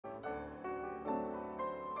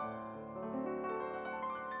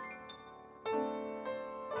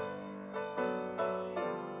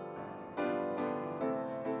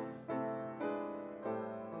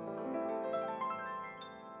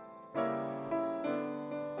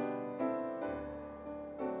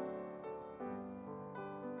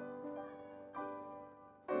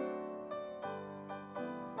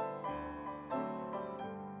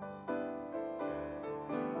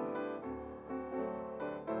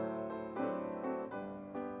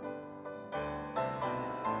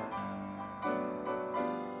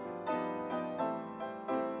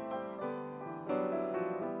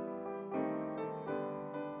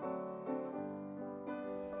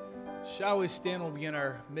Shall we stand? We'll begin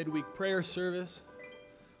our midweek prayer service.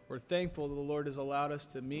 We're thankful that the Lord has allowed us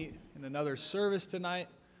to meet in another service tonight.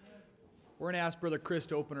 We're going to ask Brother Chris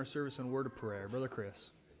to open our service in a word of prayer. Brother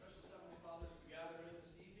Chris. Precious Heavenly Father, as we gather in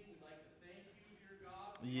this evening, we'd like to thank you, dear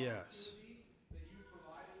God, for the Yes. opportunity that you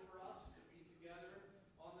provided for us to be together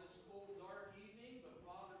on this cold, dark evening. But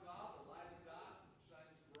Father God, the light of God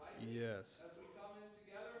shines brightly Yes. as we come in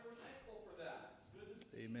together, and we're thankful for that. It's good to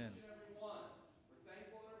see Amen. each and every one. We're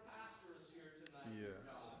thankful that our pastor is here tonight, dear Yes.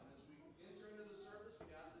 God. And as we enter into the service, we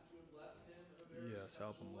ask that you would bless him in a very Yes, special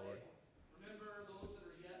help him, way. Lord. Remember those that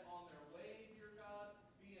are yet on their way, dear God.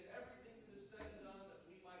 Be in everything that is said and done that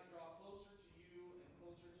we might draw closer to you and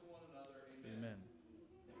closer to one another. Amen.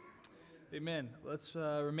 Amen. Let's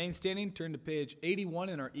remain standing. Turn to page 81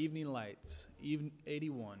 in our evening lights.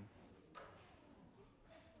 81.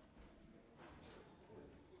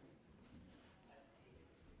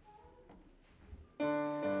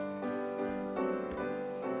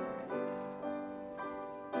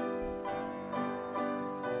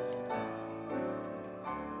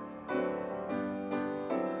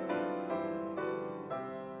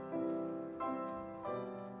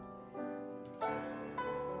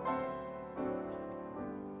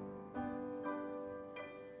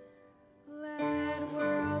 Let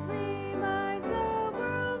worldly minds the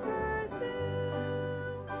world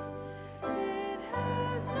pursue. It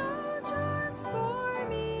has no charms for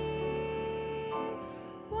me.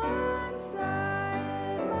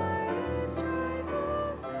 One-sided might its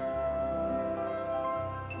trifles do.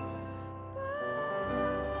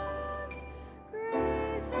 But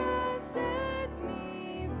grace has set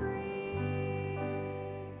me free.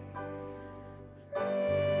 Free,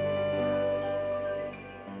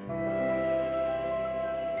 free.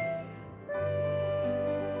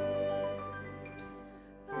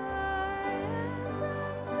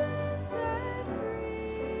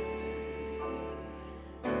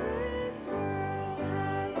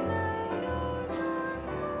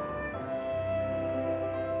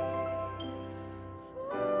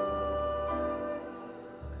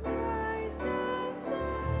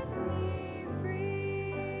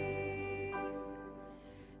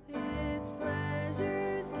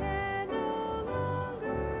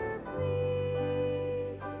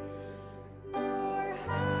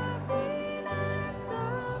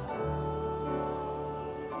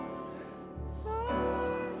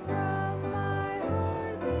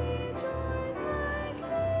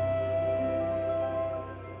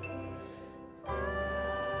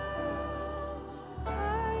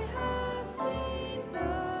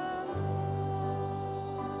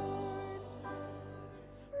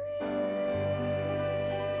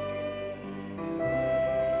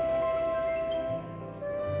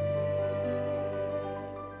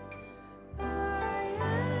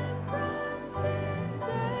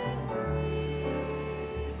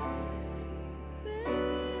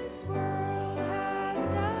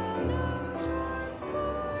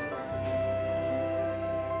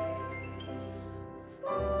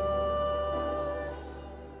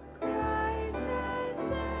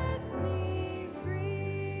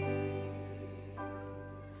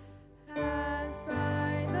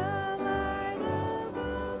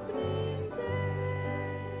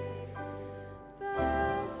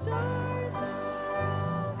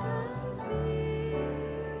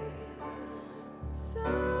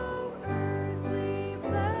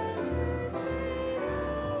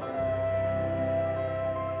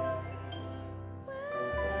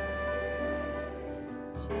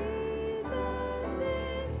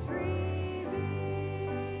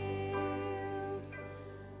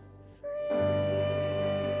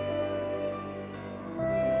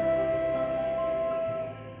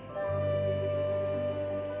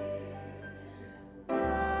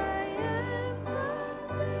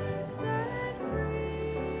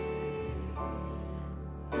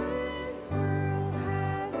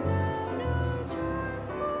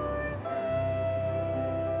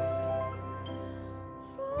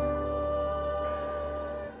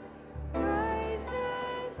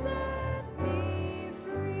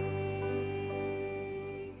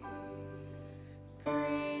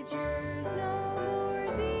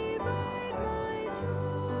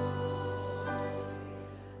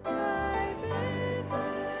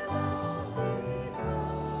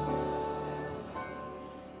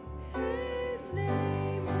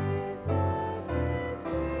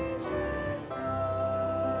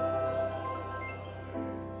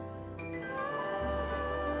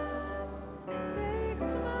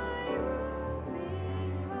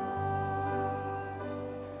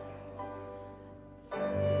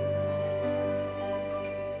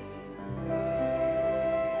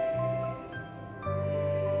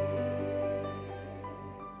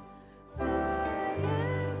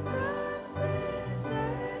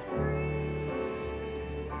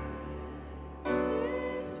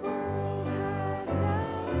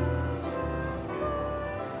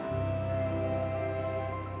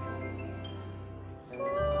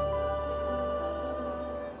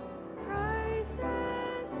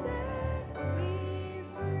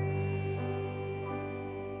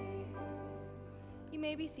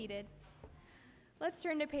 may be seated. Let's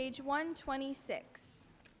turn to page 126.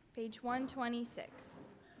 Page 126.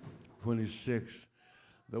 26,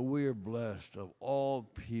 that we are blessed of all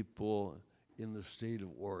people in the state of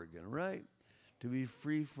Oregon, right? To be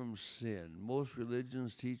free from sin. Most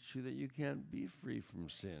religions teach you that you can't be free from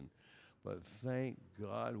sin. But thank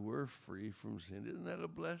God we're free from sin. Isn't that a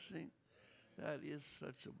blessing? That is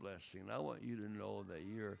such a blessing. I want you to know that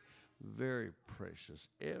you're very precious.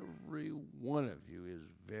 Every one of you is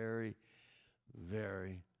very,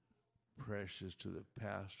 very precious to the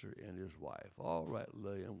pastor and his wife. All right,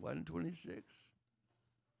 Lillian, 126.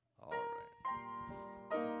 All right.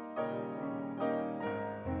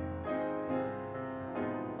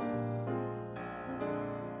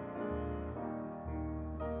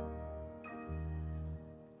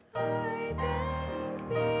 I thank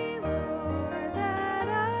thee, Lord, that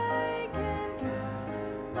I can cast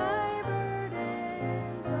my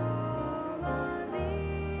burdens all on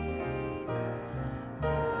thee.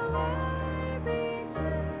 Though I be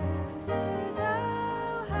tempted,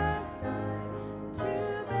 thou hast died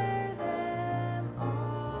to bear them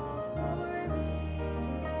all for me.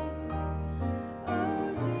 O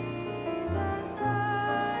Jesus,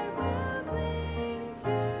 I will cling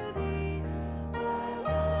to thee. I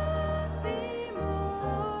love thee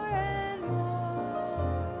more and more.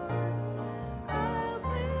 I'll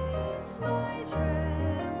place my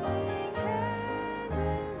trembling hand in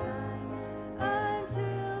thine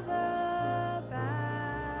until the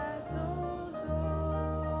battle's o'er.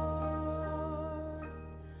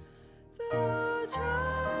 Though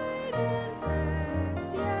tried and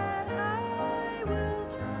pressed, yet I will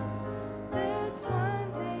trust. This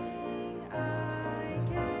one thing I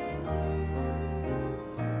can do.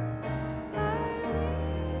 I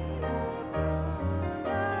lean upon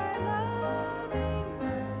thy loving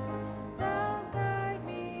breast. Thou guide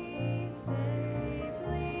me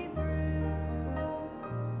safely through.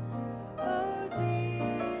 O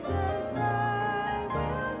Jesus, I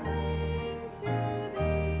will cling to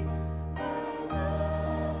thee. I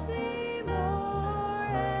love thee more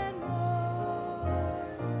and more.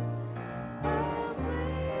 I'll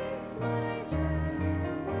place my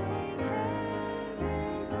trembling hand in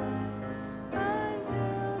thine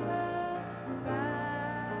until the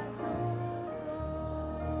battle's o'er.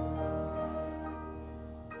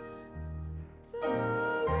 The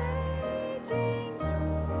raging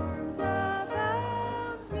storms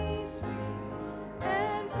about me sweep,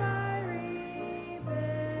 and fiery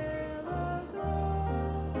billows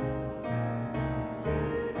roll. To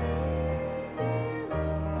thee, dear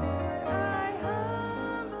Lord, I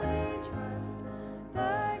humbly trust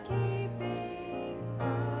the keeping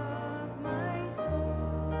of my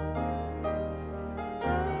soul. O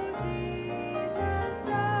Jesus,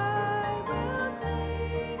 I will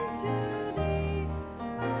cling to thee.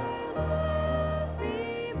 I love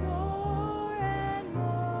thee more and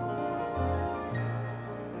more.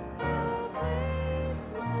 I'll place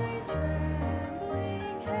my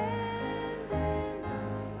trembling hand in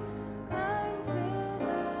thine until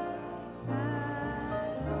the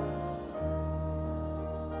battle's o'er.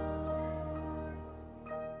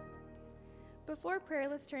 Before prayer,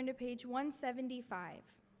 let's turn to page 175.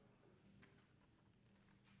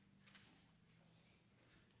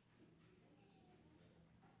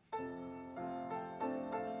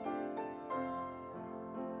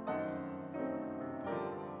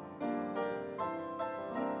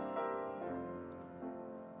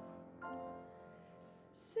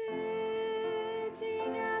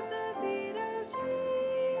 Sitting at the feet of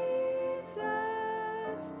Jesus,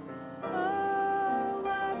 oh,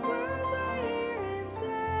 what words I hear him say.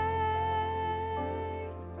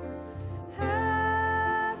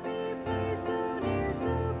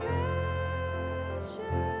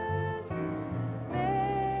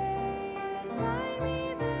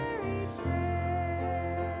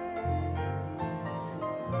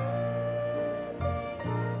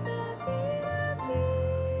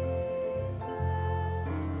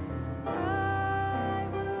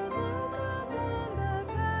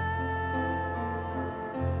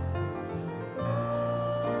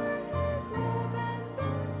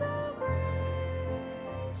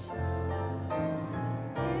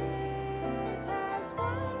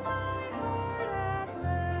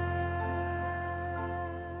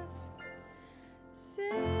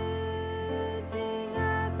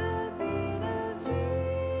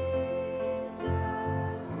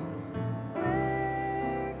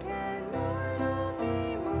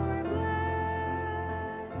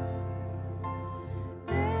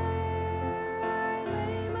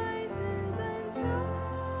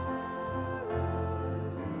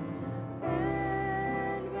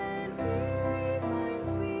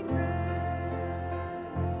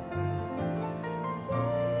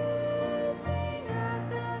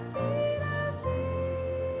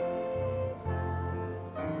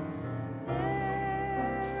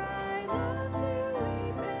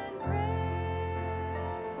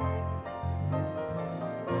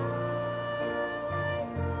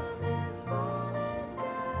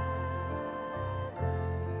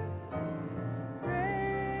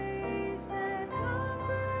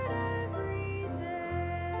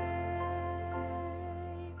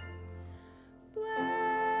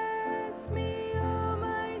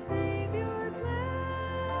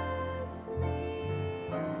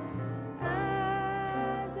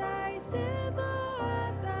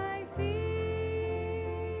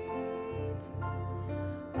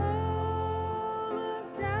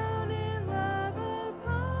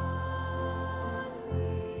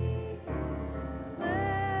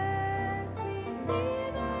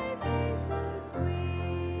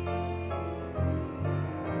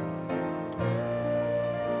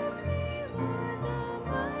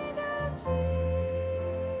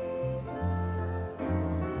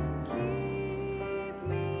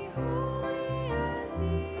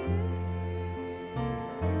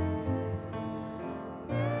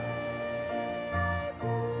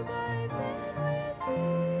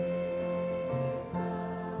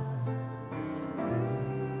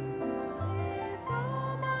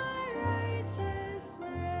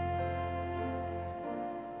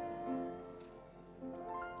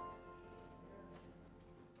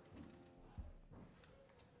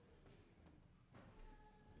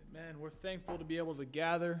 we're thankful to be able to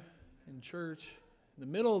gather in church in the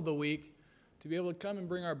middle of the week to be able to come and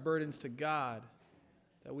bring our burdens to God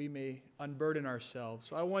that we may unburden ourselves.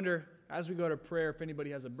 So I wonder, as we go to prayer, if anybody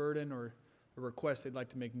has a burden or a request they'd like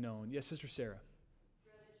to make known. Yes, Sister Sarah.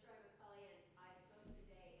 Brother Troy McCully and I spoke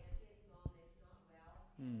today, and his mom is not well,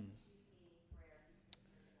 and she's needing prayer. He's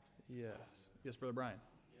concerned about it. Yes. Yes, Brother Brian.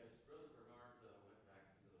 Yes, Brother Bernard went back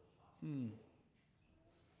into the hospital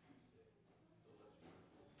Tuesday, so let's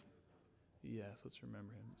remember brother. Yes, let's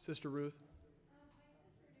remember him. Sister Ruth.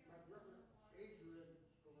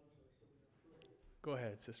 Go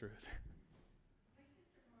ahead, Sister Ruth. My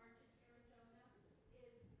sister Marge in Arizona is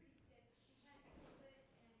pretty sick. She had COVID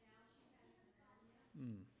and now she has pneumonia.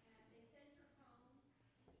 And they sent her home,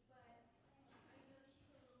 but I know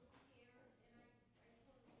she's a little scared, and I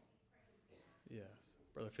told her to be praying for her. Yes.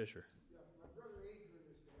 Brother Fisher. Yeah, my brother Adrian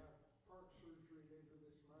is to have heart surgery later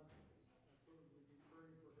this month. I told him we'd be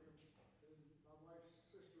praying for him. And my wife's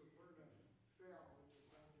sister Verna fell and was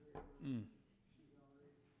not very good. She's all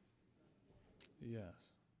right.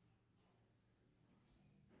 Yes.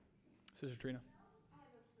 Sister Trina. I have a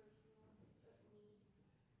personal need,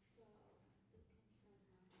 so it concerns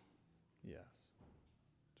my heart. Yes.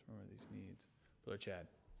 Let's remember these needs. Brother Chad.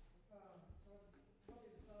 So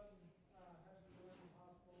Kelly's son had to go into the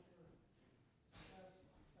hospital for test.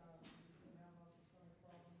 He's been having lots of stomach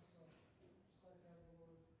problems, so just like to have the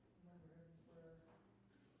Lord remember him in prayer.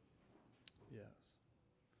 Yes.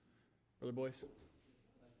 Brother Boyce. I'd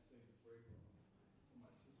like to say the prayer for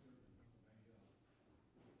my sister in Pennsylvania,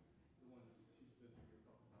 the one that she's visited here a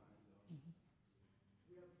couple times.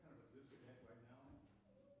 We have kind of a disconnect right now,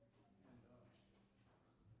 and I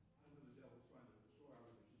know the devil's trying to destroy our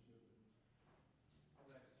relationship. I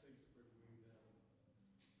would like to say to pray for me that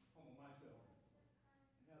humble myself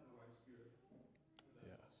and have the right spirit.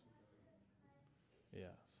 Yes.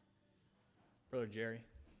 Yes. Brother Jerry.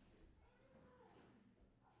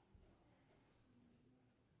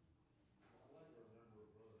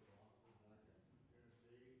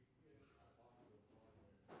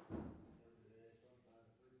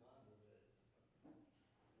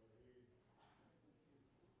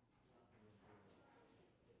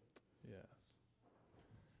 Yes.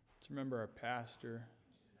 Let's remember our pastor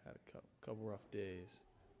had a couple rough days.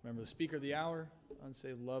 Remember the speaker of the hour,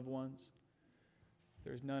 unsaved loved ones. If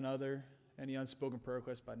there's none other, any unspoken prayer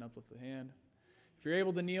requests by enough lift the hand. If you're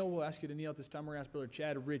able to kneel, we'll ask you to kneel at this time. We're going to ask Brother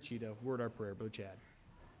Chad Ritchie to word our prayer. Brother Chad.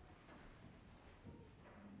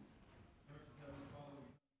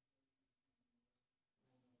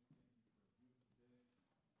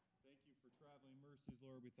 Thank you for traveling mercies,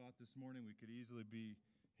 Lord. We thought this morning we could easily be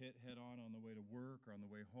hit head on the way to work or on the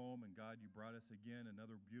way home. And God, you brought us again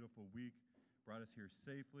another beautiful week, brought us here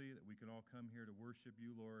safely, that we can all come here to worship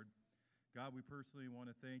you, Lord. God, we personally want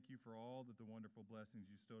to thank you for all the wonderful blessings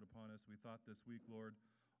you bestowed upon us. We thought this week, Lord,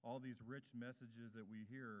 all these rich messages that we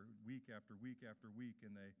hear week after week after week,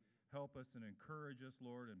 and they help us and encourage us,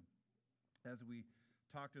 Lord. And as we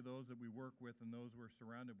talk to those that we work with and those we're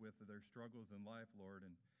surrounded with, their struggles in life, Lord.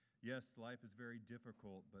 And yes, life is very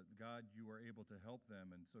difficult, but God, you are able to help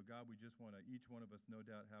them. And so, God, we just want to, each one of us, no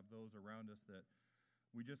doubt, have those around us that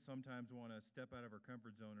we just sometimes want to step out of our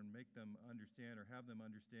comfort zone and make them understand or have them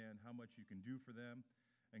understand how much you can do for them.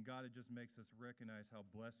 And God, it just makes us recognize how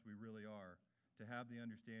blessed we really are to have the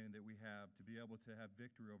understanding that we have, to be able to have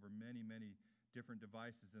victory over many, many different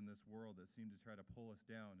devices in this world that seem to try to pull us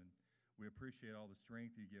down. And we appreciate all the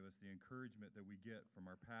strength you give us, the encouragement that we get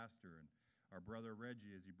from our pastor and our brother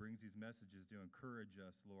Reggie as he brings these messages to encourage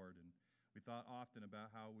us, Lord. And we thought often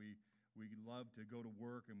about how we love to go to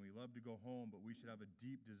work and we love to go home, but we should have a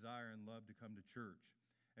deep desire and love to come to church.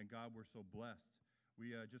 And God, we're so blessed.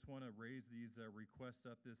 We just want to raise these requests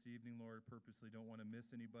up this evening, Lord. Purposely don't want to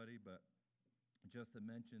miss anybody, but just a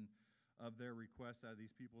mention of their requests out of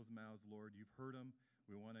these people's mouths, Lord. You've heard them.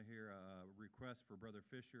 We want to hear a request for Brother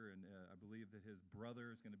Fisher, and I believe that his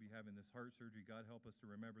brother is going to be having this heart surgery. God, help us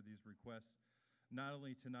to remember these requests, not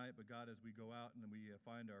only tonight, but God, as we go out and we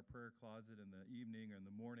find our prayer closet in the evening or in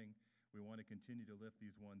the morning, we want to continue to lift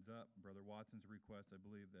these ones up. Brother Watson's request, I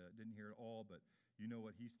believe that didn't hear it all, but you know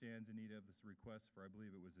what he stands in need of, this request for, I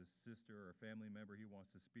believe it was his sister or a family member he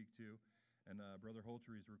wants to speak to. And Brother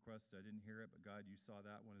Holtery's request, I didn't hear it, but God, you saw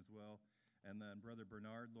that one as well. And then Brother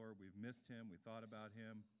Bernard, Lord, we've missed him. We thought about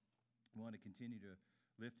him. We want to continue to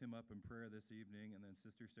lift him up in prayer this evening. And then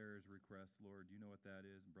Sister Sarah's request, Lord, you know what that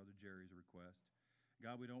is. And Brother Jerry's request.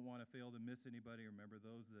 God, we don't want to fail to miss anybody. Remember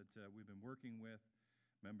those that we've been working with.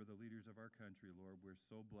 Remember the leaders of our country, Lord. We're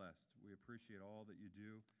so blessed. We appreciate all that you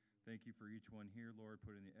do. Thank you for each one here, Lord,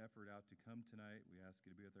 putting the effort out to come tonight. We ask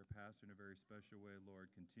you to be with our pastor in a very special way,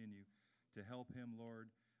 Lord. Continue to help him,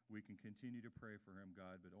 Lord. We can continue to pray for him,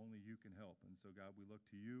 God, but only you can help. And so, God, we look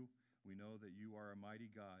to you. We know that you are a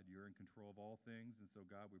mighty God. You're in control of all things. And so,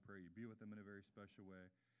 God, we pray you be with them in a very special way.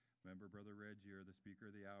 Remember Brother Reggie, the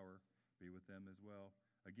speaker of the hour. Be with them as well.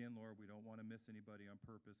 Again, Lord, we don't want to miss anybody on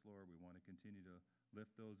purpose, Lord. We want to continue to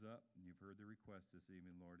lift those up. And you've heard the request this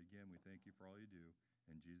evening, Lord. Again, we thank you for all you do.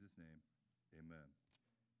 In Jesus' name, amen.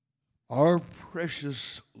 Our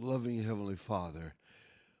precious, loving Heavenly Father,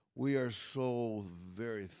 we are so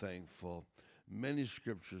very thankful. Many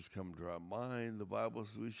scriptures come to our mind. The Bible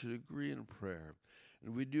says we should agree in prayer.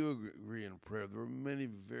 And we do agree in prayer. There are many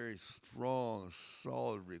very strong,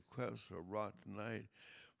 solid requests that are brought tonight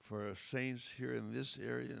for saints here in this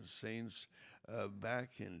area and saints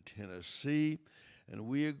back in Tennessee. And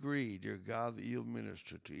we agree, dear God, that you'll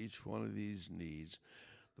minister to each one of these needs.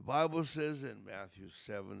 The Bible says in Matthew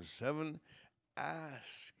 7:7,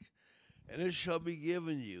 ask, and it shall be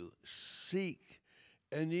given you. Seek,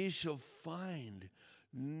 and ye shall find.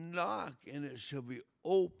 Knock, and it shall be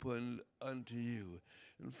opened unto you.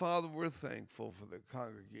 And Father, we're thankful for the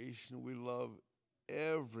congregation. We love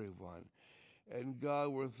everyone. And God,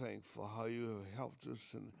 we're thankful how you have helped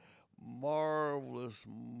us in marvelous,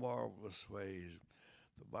 marvelous ways.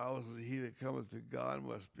 The Bible says, he that cometh to God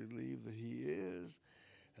must believe that he is,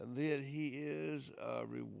 and that he is a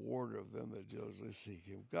rewarder of them that diligently seek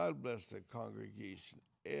him. God bless the congregation,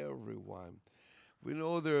 everyone. We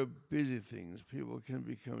know there are busy things. People can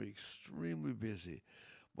become extremely busy,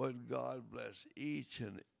 but God bless each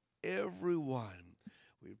and every one.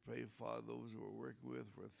 We pray, Father, those who we're working with.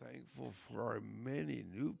 We're thankful for our many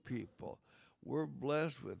new people. We're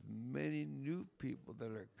blessed with many new people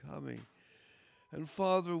that are coming. And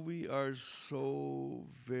Father, we are so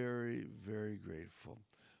very, very grateful.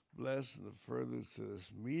 Bless in the furtherance of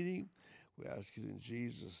this meeting. We ask it in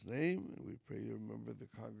Jesus' name, and we pray you remember the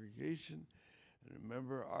congregation and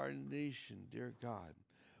remember our nation, dear God.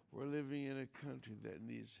 We're living in a country that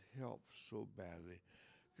needs help so badly.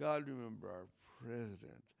 God, remember our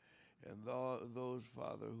president and those,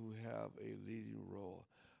 Father, who have a leading role.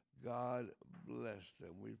 God, bless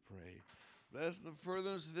them, we pray. Bless the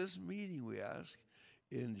furtherance of this meeting, we ask.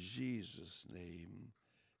 In Jesus' name,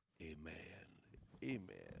 amen. Amen.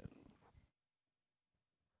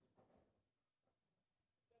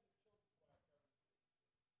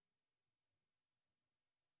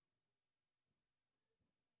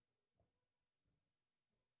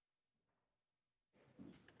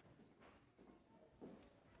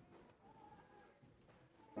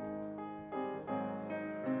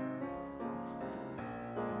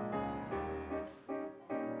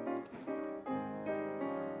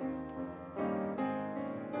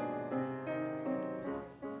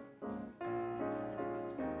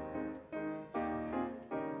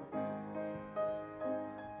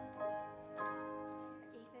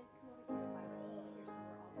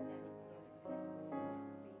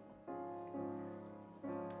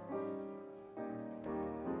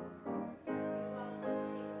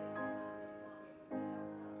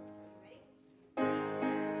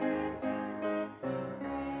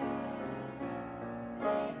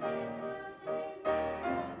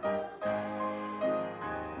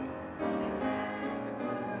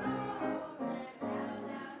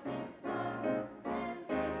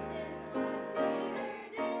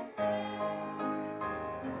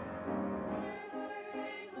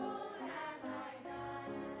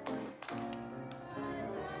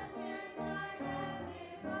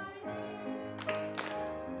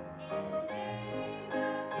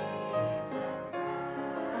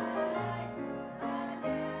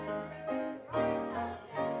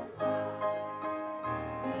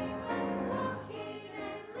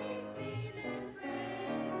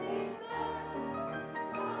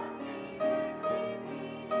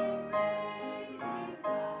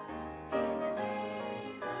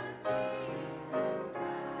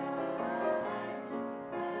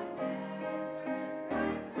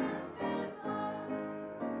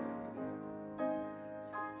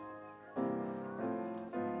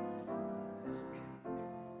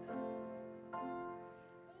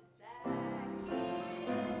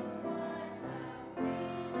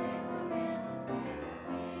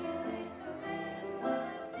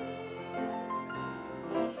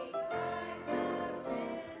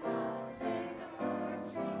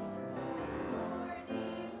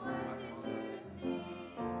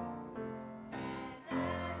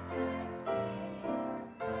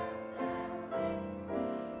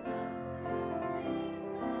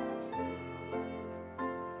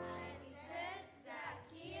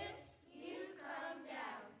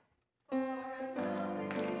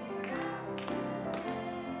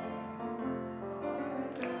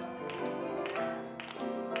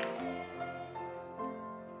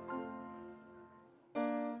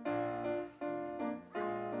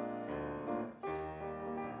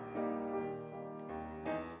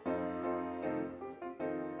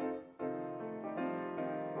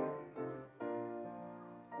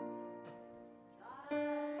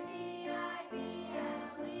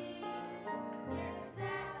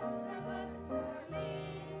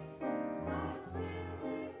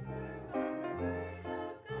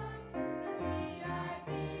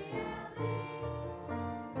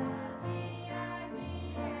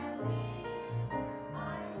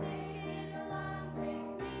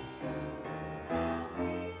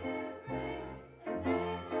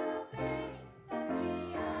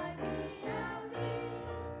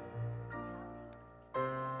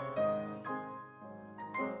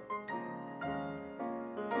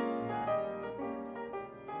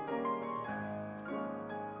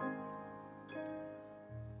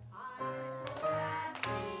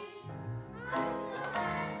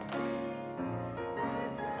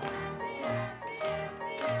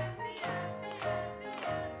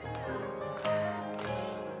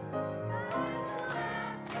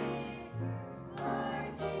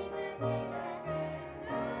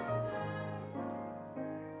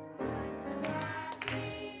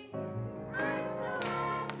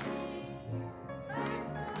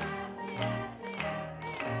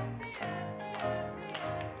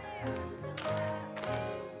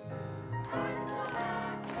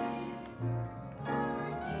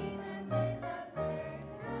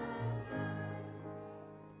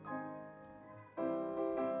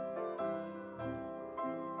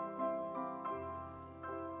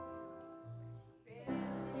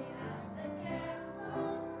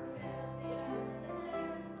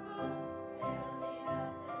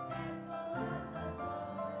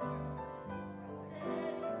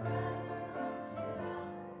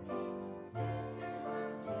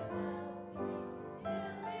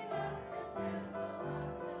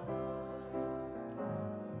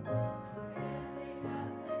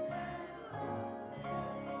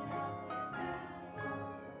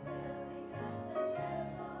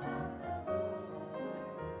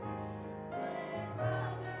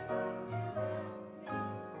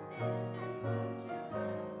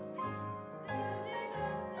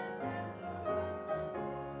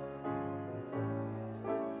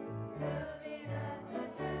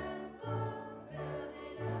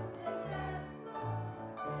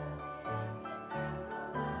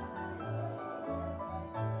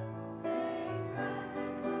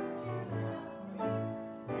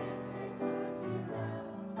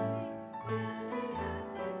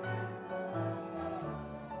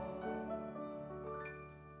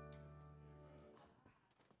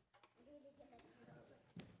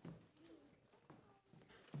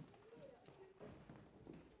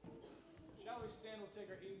 we'll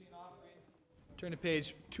take our evening offering. Turn to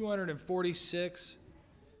page 246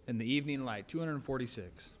 in the evening light,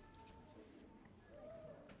 246.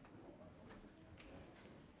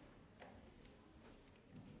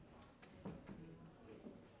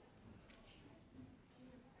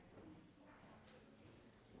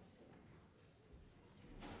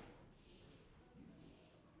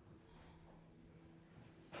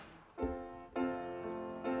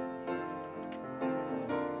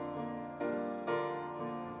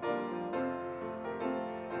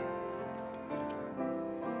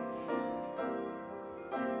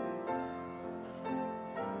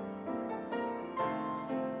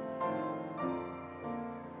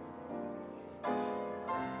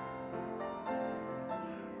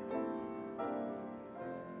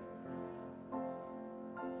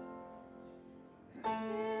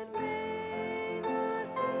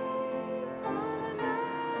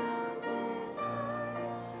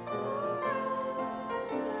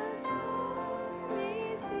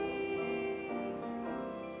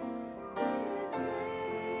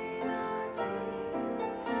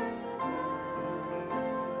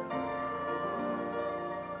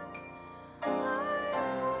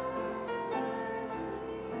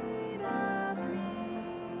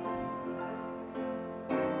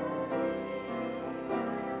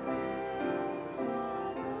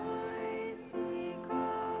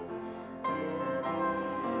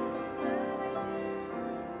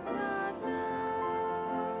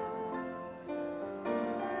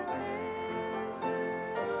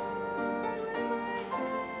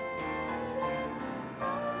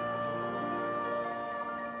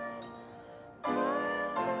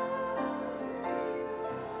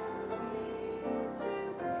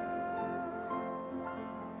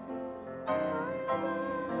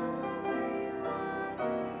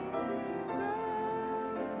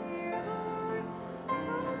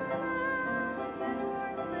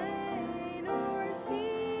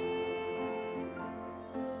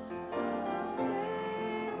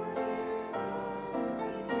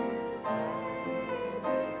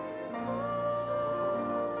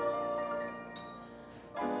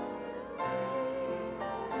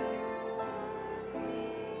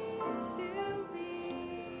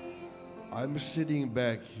 I'm sitting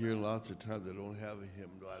back here lots of times. I don't have a hymn,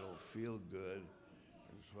 I don't feel good,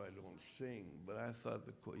 and so I don't sing. But I thought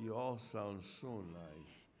you all sound so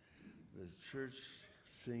nice. The church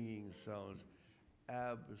singing sounds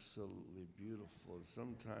absolutely beautiful.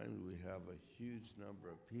 Sometimes we have a huge number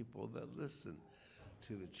of people that listen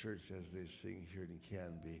to the church as they sing here in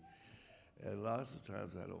Canby. And lots of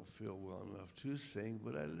times I don't feel well enough to sing,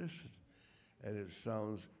 but I listen, and it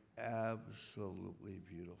sounds absolutely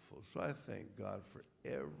beautiful. So I thank God for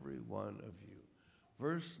every one of you.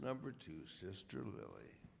 Verse number 2, Sister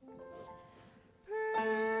Lily.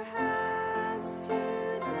 Perhaps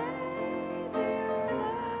today their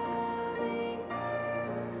loving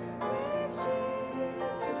words which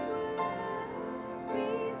Jesus would have me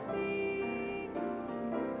speak.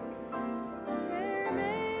 There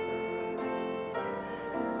may be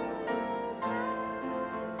now in the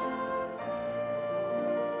paths of sin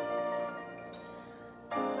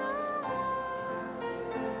someone to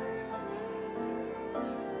whom I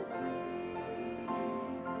should seek.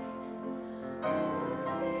 Oh,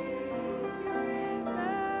 Savior, if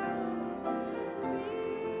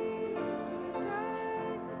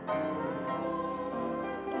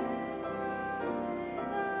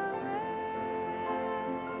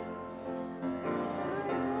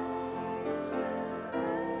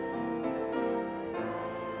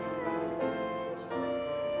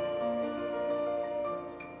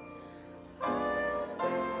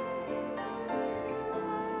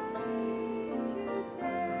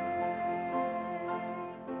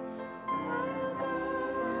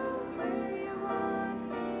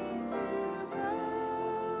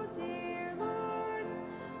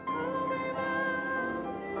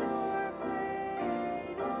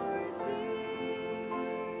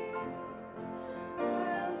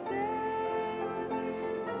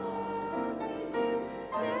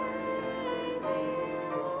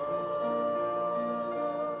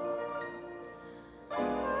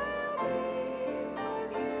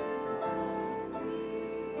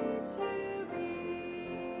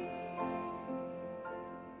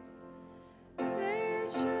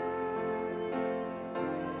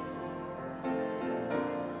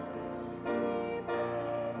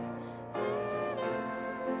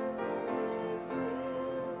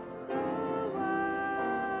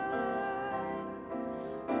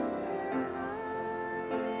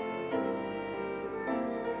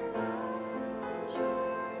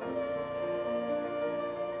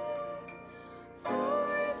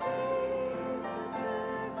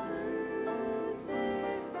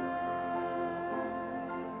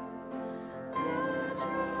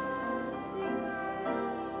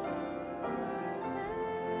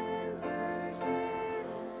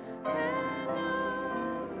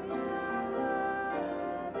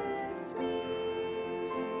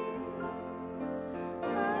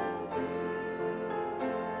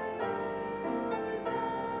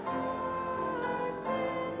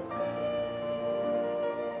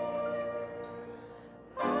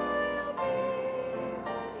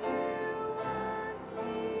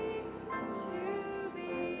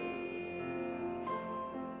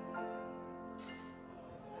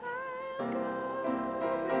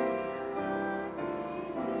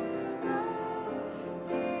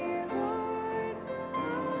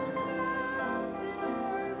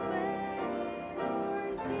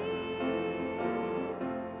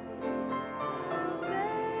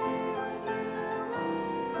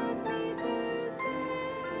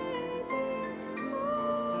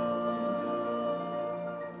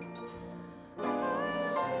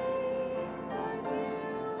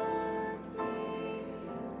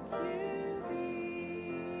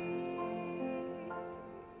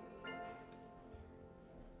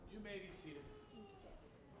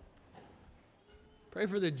Pray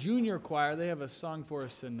for the junior choir. They have a song for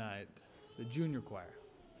us tonight. The junior choir.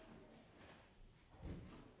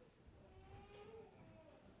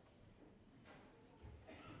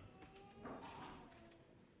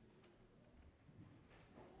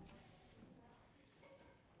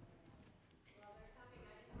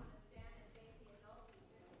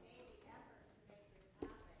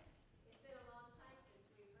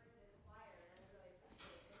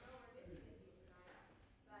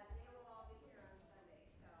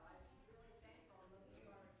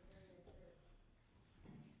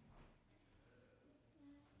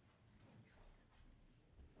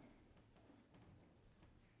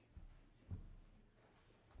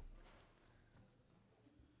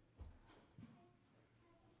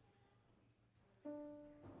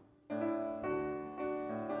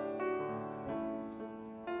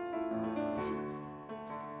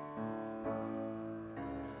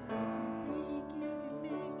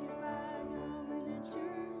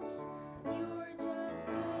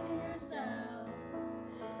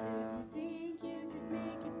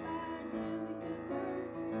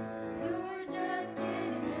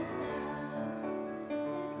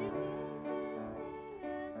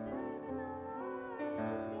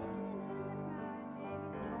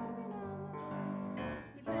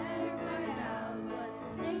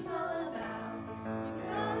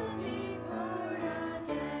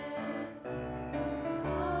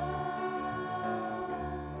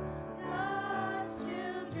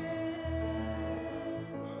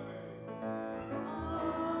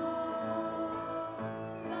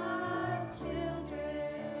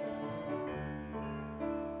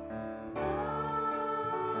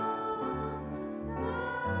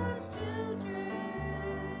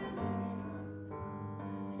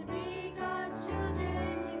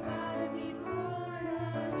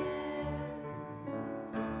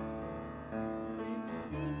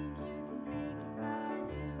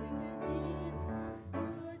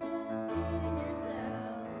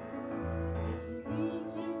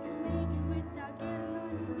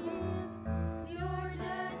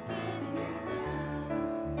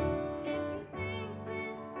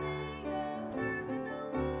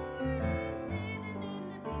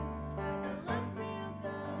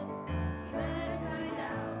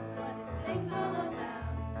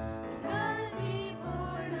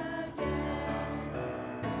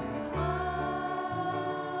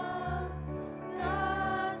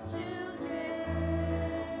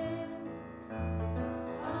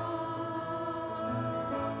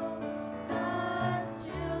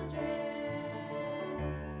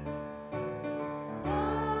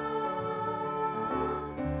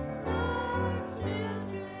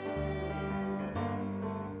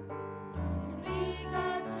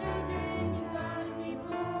 God's children, you've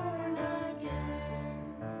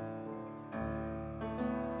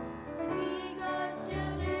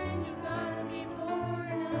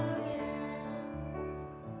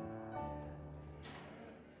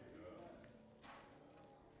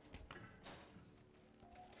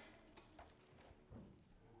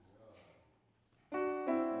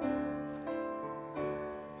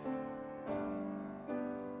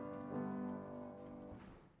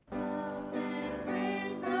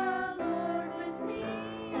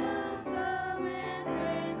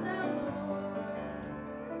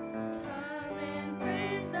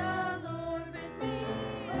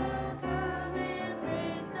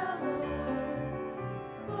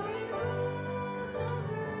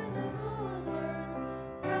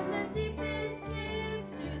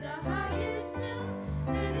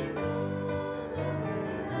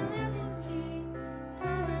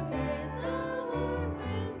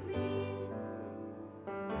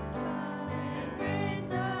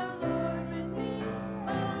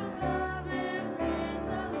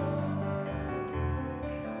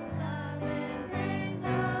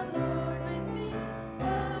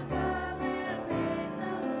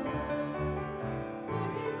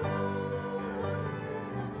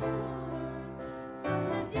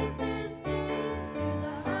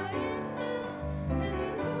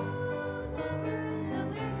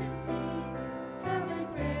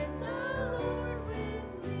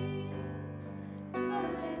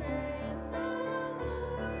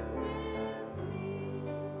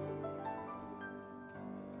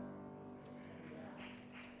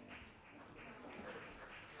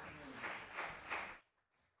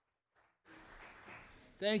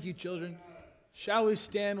Thank you, children. Shall we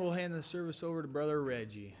stand? We'll hand the service over to Brother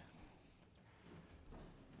Reggie.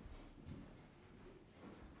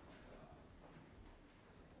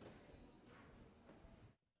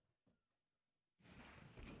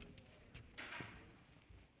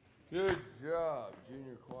 Good job,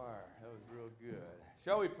 junior choir. That was real good.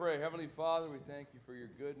 Shall we pray? Heavenly Father, we thank you for your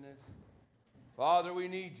goodness. Father, we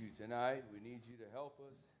need you tonight. We need you to help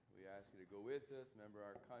us. We ask you to go with us, remember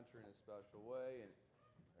our country in a special way, and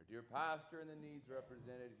our dear pastor and the needs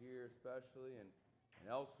represented here especially, and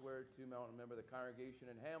elsewhere too. Remember the congregation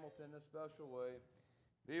in Hamilton in a special way.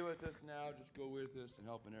 Be with us now. Just go with us and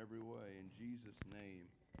help in every way. In Jesus' name,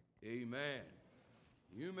 amen.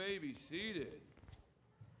 You may be seated.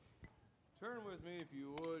 Turn with me, if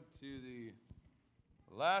you would, to the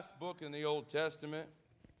last book in the Old Testament,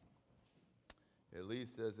 at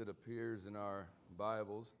least as it appears in our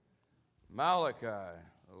Bibles. Malachi,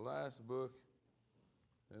 the last book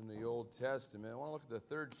in the Old Testament. I want to look at the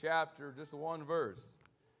third chapter, just one verse.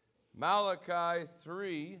 Malachi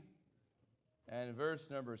 3 and verse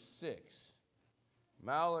number 6.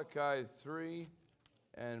 Malachi 3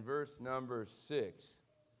 and verse number 6.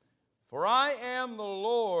 For I am the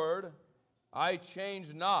Lord, I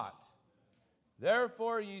change not.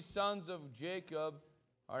 Therefore, ye sons of Jacob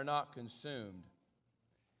are not consumed.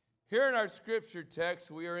 Here in our scripture text,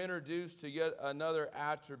 we are introduced to yet another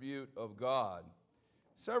attribute of God.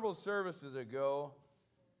 Several services ago,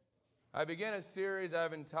 I began a series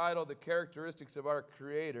I've entitled The Characteristics of Our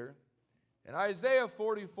Creator. In Isaiah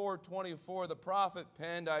 44:24, the prophet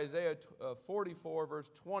penned Isaiah 44, verse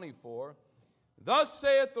 24, Thus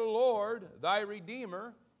saith the Lord, thy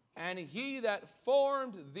Redeemer, and he that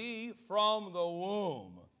formed thee from the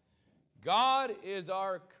womb. God is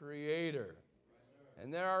our Creator.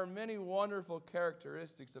 And there are many wonderful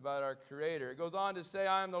characteristics about our Creator. It goes on to say,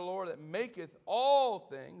 I am the Lord that maketh all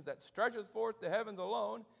things, that stretcheth forth the heavens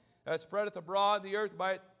alone, that spreadeth abroad the earth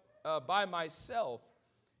by myself.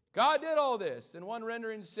 God did all this. And one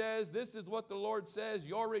rendering says, this is what the Lord says,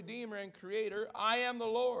 your Redeemer and Creator, I am the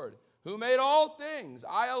Lord, who made all things.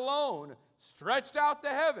 I alone stretched out the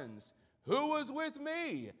heavens. Who was with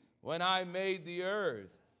me when I made the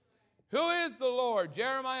earth? Who is the Lord?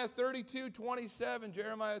 Jeremiah 32:27.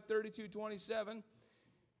 Jeremiah 32:27.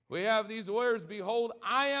 We have these words, Behold,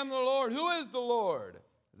 I am the Lord. Who is the Lord?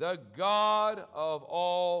 The God of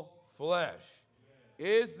all flesh.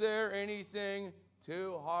 Is there anything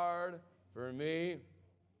too hard for me?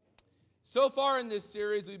 So far in this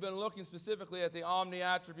series, we've been looking specifically at the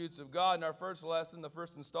omni-attributes of God. In our first lesson, the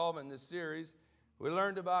first installment in this series, we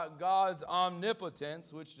learned about God's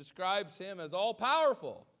omnipotence, which describes him as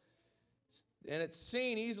all-powerful. And it's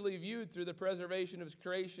seen, easily viewed through the preservation of his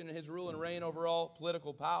creation and his rule and reign over all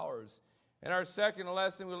political powers. In our second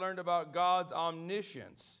lesson, we learned about God's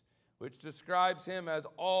omniscience, which describes him as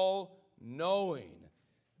all-knowing.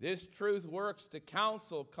 This truth works to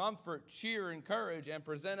counsel, comfort, cheer, encourage, and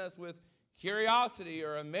present us with curiosity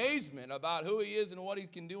or amazement about who he is and what he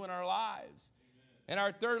can do in our lives. In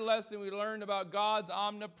our third lesson, we learned about God's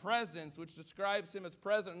omnipresence, which describes him as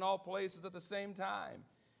present in all places at the same time.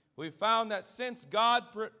 We found that since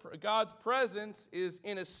God's presence is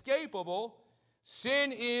inescapable,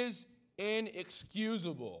 sin is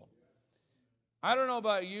inexcusable. I don't know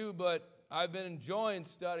about you, but I've been enjoying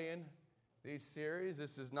studying these series.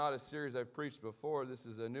 This is not a series I've preached before. This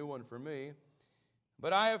is a new one for me.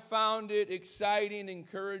 But I have found it exciting,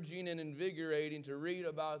 encouraging, and invigorating to read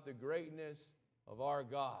about the greatness of our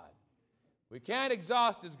God. We can't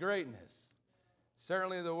exhaust his greatness.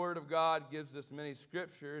 Certainly the Word of God gives us many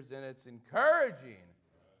scriptures, and it's encouraging,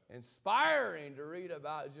 inspiring to read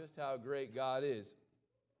about just how great God is.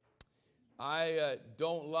 I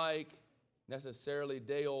don't like necessarily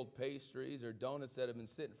day-old pastries or donuts that have been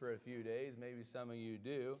sitting for a few days. Maybe some of you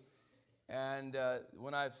do. And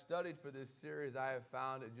when I've studied for this series, I have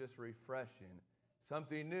found it just refreshing.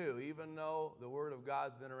 Something new, even though the Word of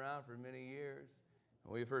God's been around for many years.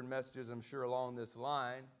 And we've heard messages, I'm sure, along this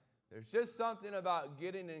line. There's just something about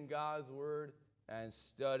getting in God's Word and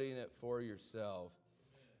studying it for yourself.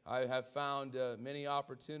 I have found many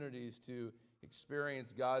opportunities to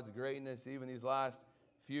experience God's greatness even these last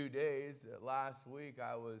few days. Last week,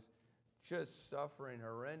 I was just suffering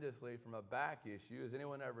horrendously from a back issue. Has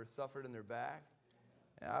anyone ever suffered in their back?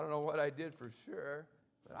 And I don't know what I did for sure,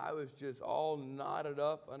 but I was just all knotted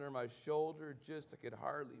up under my shoulder, just I could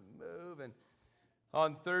hardly move. And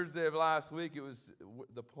on Thursday of last week, it was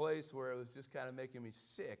the place where it was just kind of making me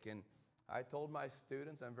sick. And I told my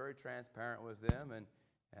students, I'm very transparent with them, and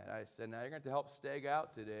I said, now you're going to help Steg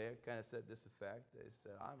out today. I kind of said this effect. They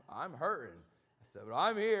said, I'm hurting. I said, but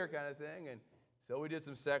I'm here kind of thing. And So we did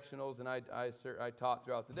some sectionals, and I taught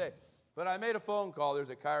throughout the day. But I made a phone call. There's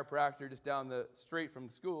a chiropractor just down the street from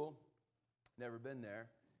the school. Never been there.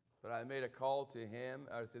 But I made a call to him,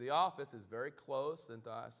 to the office. It's very close, and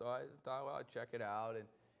so I thought, well, I'd check it out and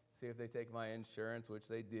see if they take my insurance, which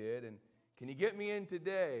they did. And can you get me in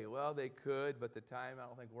today? Well, they could, but the time I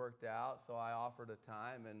don't think worked out, so I offered a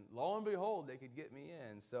time, and lo and behold, they could get me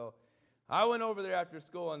in. So I went over there after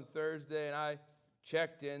school on Thursday, and I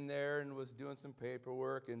checked in there and was doing some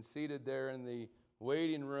paperwork and seated there in the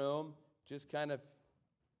waiting room, just kind of,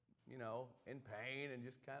 you know, in pain and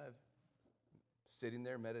just kind of sitting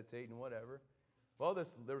there meditating, whatever. Well,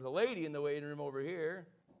 there was a lady in the waiting room over here,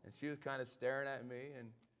 and she was kind of staring at me, and,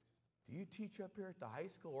 do you teach up here at the high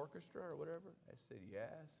school orchestra or whatever? I said,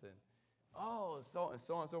 yes. And, oh, so on and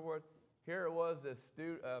so forth. Here it was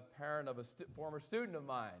a parent of a former student of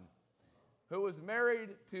mine who was married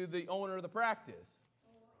to the owner of the practice.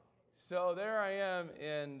 So there I am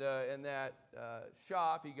in that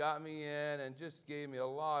shop. He got me in and just gave me a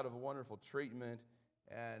lot of wonderful treatment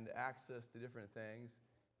and access to different things.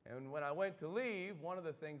 And when I went to leave, one of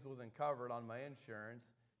the things wasn't covered on my insurance.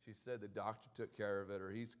 She said the doctor took care of it, or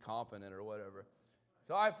he's competent or whatever.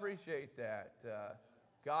 So I appreciate that.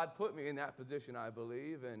 God put me in that position, I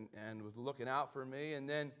believe, and was looking out for me. And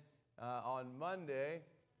then on Monday,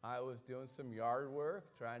 I was doing some yard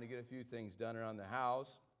work, trying to get a few things done around the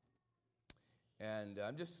house. And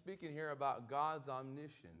I'm just speaking here about God's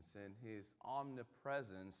omniscience and his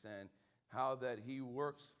omnipresence and how that he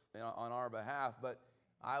works on our behalf. But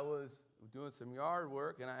I was doing some yard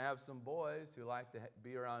work, and I have some boys who like to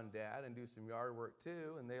be around Dad and do some yard work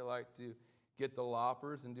too, and they like to get the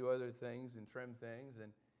loppers and do other things and trim things.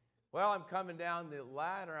 And well, I'm coming down the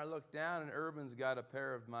ladder, I look down, and Urban's got a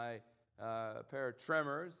pair of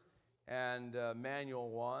trimmers and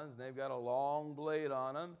manual ones, and they've got a long blade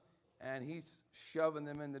on them, and he's shoving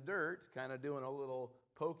them in the dirt, kind of doing a little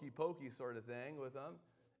pokey sort of thing with them,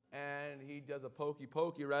 and he does a pokey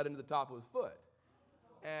right into the top of his foot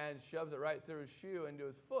and shoves it right through his shoe into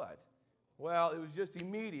his foot. Well, it was just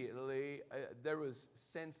immediately, there was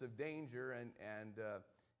sense of danger,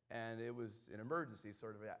 and it was an emergency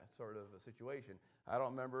sort of a situation. I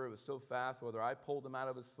don't remember, it was so fast, whether I pulled him out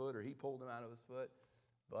of his foot or he pulled him out of his foot.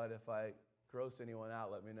 But if I gross anyone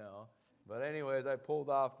out, let me know. But anyways, I pulled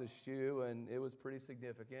off the shoe, and it was pretty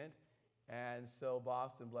significant. And so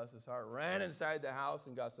Boston, bless his heart, ran inside the house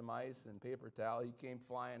and got some ice and paper towel. He came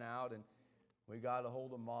flying out, and we got a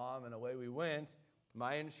hold of Mom, and away we went.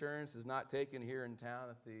 My insurance is not taken here in town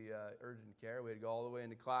at the urgent care. We had to go all the way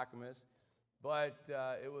into Clackamas. But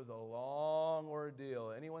it was a long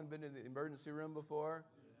ordeal. Anyone been in the emergency room before?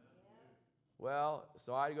 Well,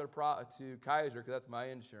 so I had to go to Kaiser, because that's my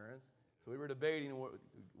insurance. So we were debating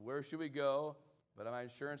where should we go, but my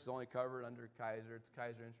insurance is only covered under Kaiser. It's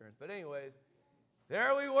Kaiser insurance. But anyways,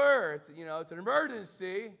 there we were. It's an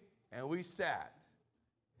emergency, and we sat,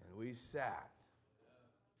 and we sat,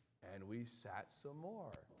 and we sat some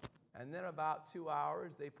more. And then about 2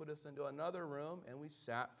 hours, they put us into another room, and we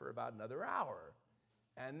sat for about another hour.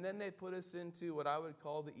 And then they put us into what I would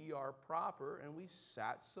call the ER proper, and we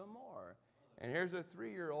sat some more. And here's a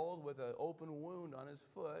 3-year-old with an open wound on his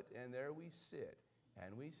foot, and there we sit,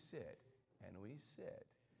 and we sit, and we sit.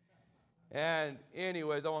 And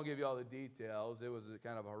anyways, I won't give you all the details. It was a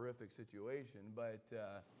kind of a horrific situation, but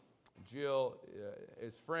Jill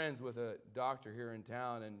is friends with a doctor here in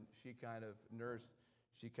town, and she kind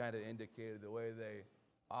of indicated the way they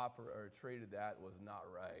treated that was not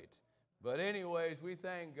right. But anyways, we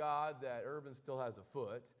thank God that Urban still has a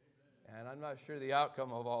foot. And I'm not sure the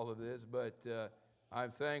outcome of all of this, but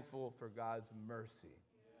I'm thankful for God's mercy.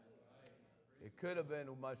 It could have been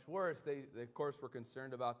much worse. They, of course, were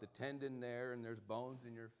concerned about the tendon there, and there's bones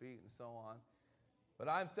in your feet and so on. But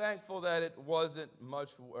I'm thankful that it wasn't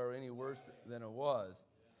much or any worse than it was.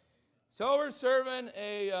 So we're serving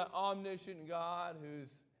a omniscient God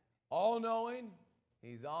who's all-knowing.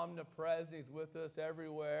 He's omnipresent. He's with us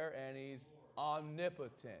everywhere, and he's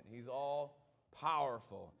omnipotent. He's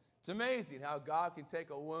all-powerful. It's amazing how God can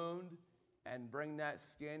take a wound and bring that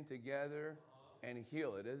skin together and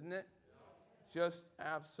heal it, isn't it? Just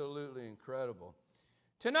absolutely incredible.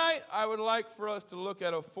 Tonight, I would like for us to look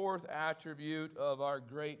at a fourth attribute of our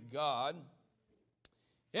great God.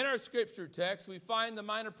 In our scripture text, we find the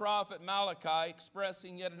minor prophet Malachi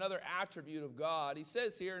expressing yet another attribute of God. He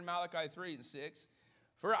says here in Malachi 3:6,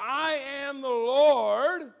 "For I am the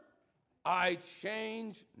Lord, I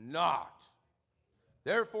change not.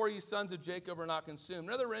 Therefore, ye sons of Jacob are not consumed."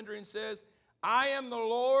 Another rendering says, "I am the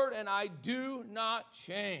Lord, and I do not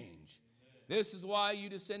change. This is why you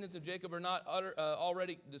descendants of Jacob are not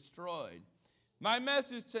already destroyed." My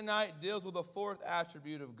message tonight deals with the fourth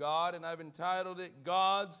attribute of God, and I've entitled it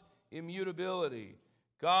God's Immutability.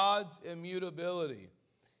 God's immutability.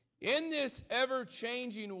 In this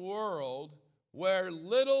ever-changing world where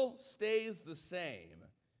little stays the same,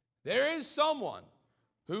 there is someone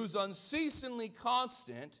who's unceasingly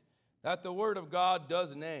constant that the Word of God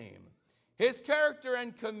does name. His character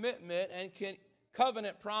and commitment and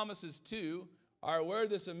covenant promises too are where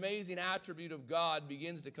this amazing attribute of God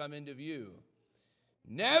begins to come into view.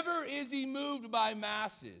 Never is he moved by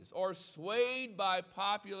masses or swayed by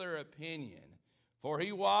popular opinion, for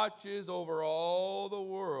he watches over all the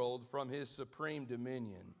world from his supreme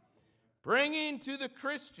dominion, bringing to the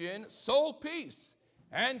Christian soul peace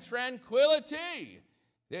and tranquility.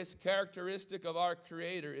 This characteristic of our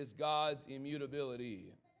Creator is God's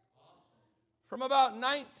immutability. From about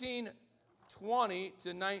 1920 to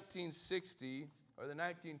 1960, or the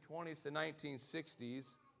 1920s to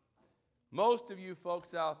 1960s, most of you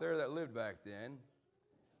folks out there that lived back then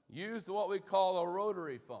used what we call a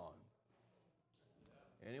rotary phone.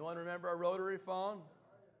 Anyone remember a rotary phone?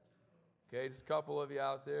 Okay, just a couple of you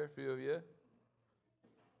out there, a few of you.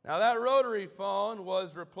 Now that rotary phone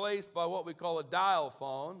was replaced by what we call a dial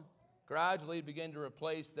phone. Gradually began to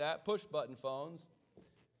replace that, push button phones.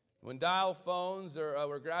 When dial phones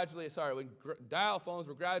were gradually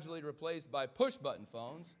replaced by push button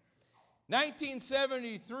phones.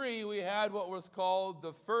 1973, we had what was called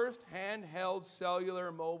the first handheld cellular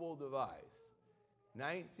mobile device.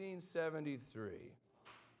 1973.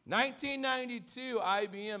 1992,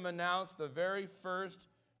 IBM announced the very first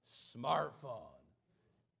smartphone.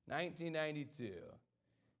 1992.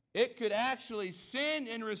 It could actually send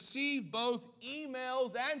and receive both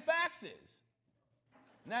emails and faxes.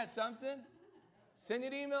 Isn't that something? Send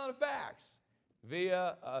an email and a fax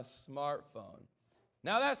via a smartphone.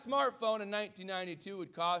 Now that smartphone in 1992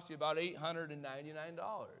 would cost you about $899.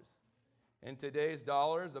 In today's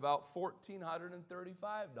dollars, about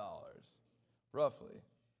 $1,435, roughly.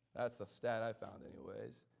 That's the stat I found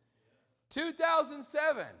anyways.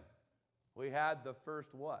 2007, we had the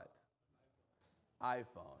first what?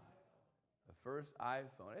 iPhone. The first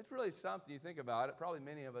iPhone. It's really something, you think about it. Probably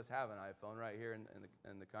many of us have an iPhone right here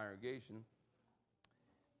in the congregation.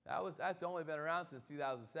 That's only been around since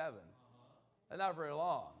 2007. And not very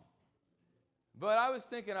long. But I was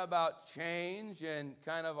thinking about change and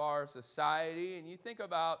kind of our society, and you think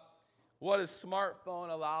about what a smartphone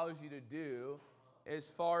allows you to do as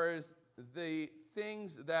far as the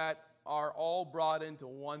things that are all brought into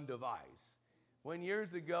one device. When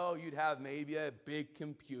years ago you'd have maybe a big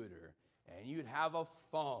computer, and you'd have a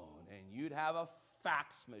phone, and you'd have a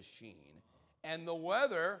fax machine, and the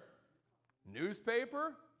weather,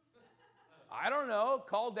 newspaper, I don't know,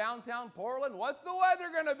 call downtown Portland, what's the weather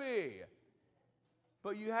going to be?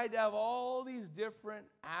 But you had to have all these different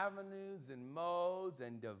avenues and modes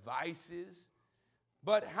and devices.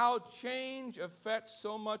 But how change affects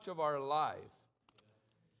so much of our life.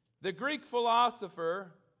 The Greek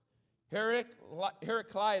philosopher,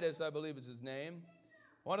 Heraclitus, I believe is his name,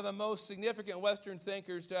 one of the most significant Western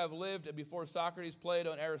thinkers to have lived before Socrates,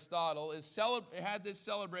 Plato, and Aristotle, had this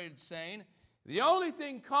celebrated saying, the only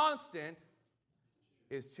thing constant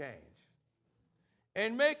is change.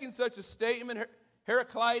 In making such a statement,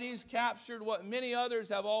 Heraclitus captured what many others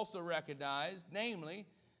have also recognized, namely,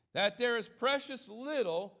 that there is precious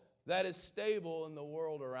little that is stable in the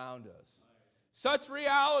world around us. Such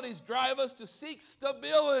realities drive us to seek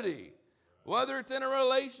stability, whether it's in a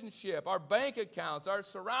relationship, our bank accounts, our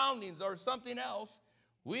surroundings, or something else.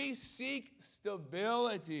 We seek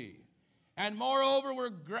stability. And moreover,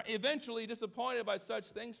 we're eventually disappointed by such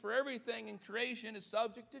things, for everything in creation is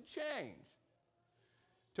subject to change.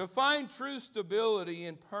 To find true stability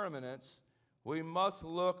and permanence, we must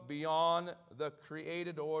look beyond the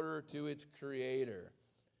created order to its creator.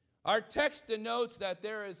 Our text denotes that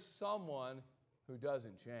there is someone who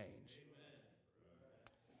doesn't change.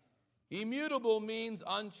 Immutable means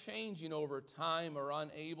unchanging over time or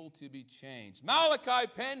unable to be changed. Malachi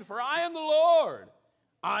penned, "For I am the Lord,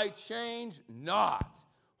 I change not."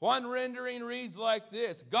 One rendering reads like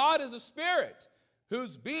this: God is a spirit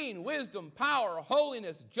whose being, wisdom, power,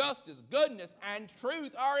 holiness, justice, goodness, and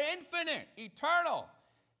truth are infinite, eternal,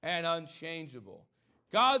 and unchangeable.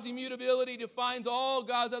 God's immutability defines all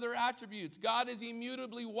God's other attributes. God is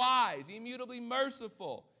immutably wise, immutably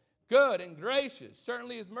merciful, good, and gracious.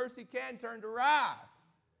 Certainly his mercy can turn to wrath,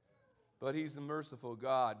 but he's the merciful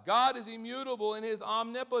God. God is immutable in his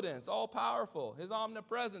omnipotence, all-powerful, his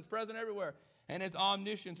omnipresence, present everywhere, and his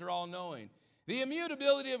omniscience, or all-knowing. The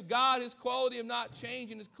immutability of God, his quality of not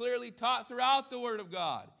changing, is clearly taught throughout the Word of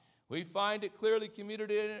God. We find it clearly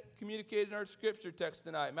communicated in our scripture text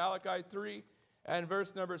tonight, Malachi 3 and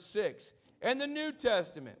verse number 6. In the New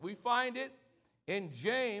Testament, we find it in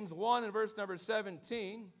James 1 and verse number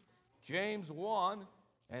 17. James 1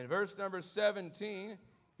 and verse number 17,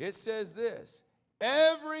 it says this: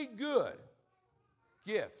 every good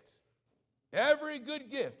gift,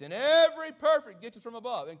 and every perfect gift is from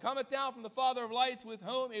above, and cometh down from the Father of lights, with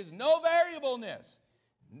whom is no variableness,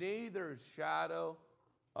 neither shadow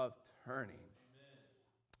of turning.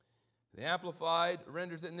 The Amplified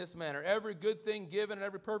renders it in this manner: every good thing given and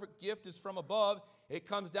every perfect gift is from above. It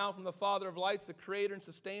comes down from the Father of lights, the creator and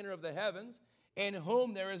sustainer of the heavens, in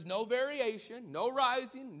whom there is no variation, no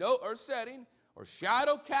rising, no or setting, or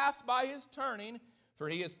shadow cast by his turning, for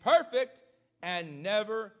he is perfect and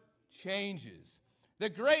never changes. The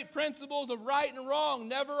great principles of right and wrong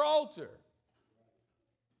never alter.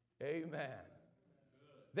 Amen.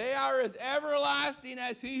 They are as everlasting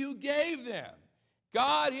as he who gave them.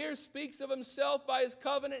 God here speaks of himself by his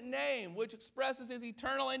covenant name, which expresses his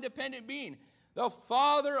eternal independent being, the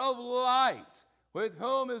Father of lights, with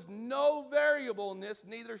whom is no variableness,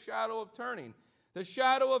 neither shadow of turning. The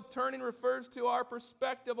shadow of turning refers to our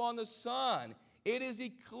perspective on the sun. It is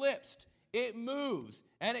eclipsed, it moves,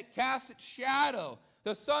 and it casts its shadow.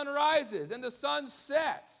 The sun rises and the sun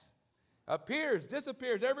sets, appears,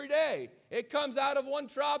 disappears every day. It comes out of one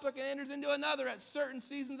tropic and enters into another at certain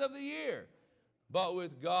seasons of the year. But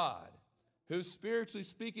with God, who spiritually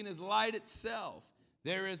speaking is light itself,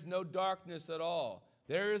 there is no darkness at all.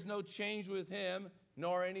 There is no change with him,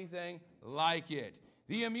 nor anything like it.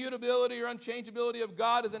 The immutability or unchangeability of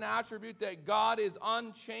God is an attribute that God is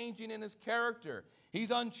unchanging in his character.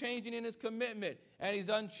 He's unchanging in his commitment, and he's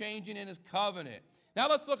unchanging in his covenant. Now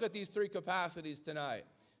let's look at these three capacities tonight.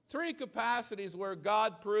 Three capacities where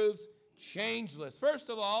God proves changeless. First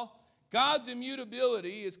of all, God's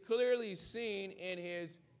immutability is clearly seen in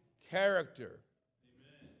his character.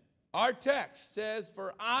 Amen. Our text says,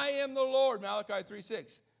 "For I am the Lord," Malachi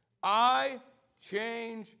 3:6. "I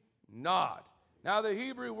change not." Now the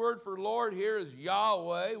Hebrew word for Lord here is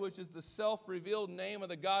Yahweh, which is the self-revealed name of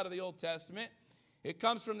the God of the Old Testament. It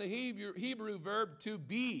comes from the Hebrew verb to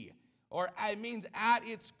be, or it means at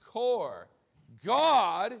its core.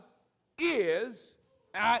 God is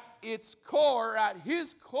at its core, at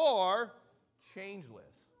his core,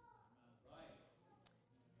 changeless.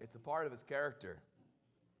 It's a part of his character.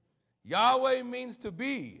 Yahweh means to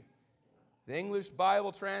be. The English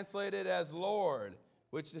Bible translated as Lord,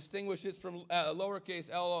 which distinguishes from lowercase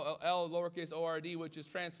l, lowercase ord, which is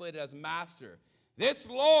translated as master. This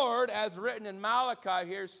Lord, as written in Malachi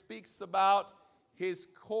here, speaks about his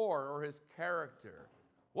core or his character.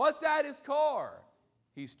 What's at his core?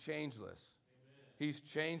 He's changeless. He's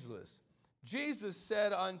changeless. Jesus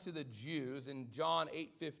said unto the Jews in John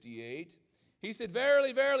 8:58, he said,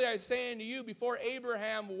 "Verily, verily, I say unto you, before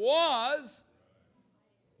Abraham was,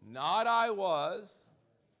 not I was,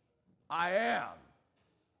 I am."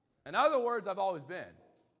 In other words, I've always been.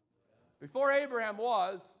 Before Abraham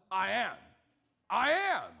was, I am. I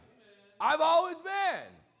am. I've always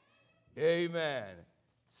been. Amen.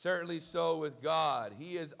 Certainly so with God.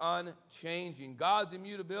 He is unchanging. God's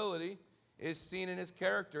immutability is seen in his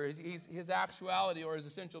character, his actuality or his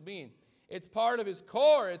essential being. It's part of his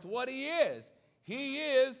core. It's what he is. He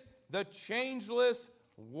is the changeless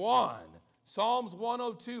one. Psalms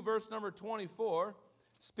 102, verse number 24,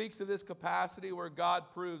 speaks of this capacity where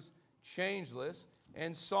God proves changeless.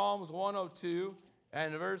 In Psalms 102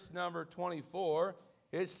 and verse number 24,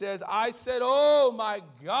 it says, "I said, O my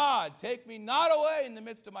God, take me not away in the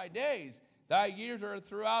midst of my days. Thy years are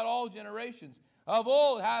throughout all generations. Of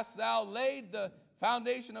old hast thou laid the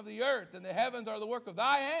foundation of the earth, and the heavens are the work of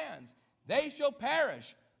thy hands. They shall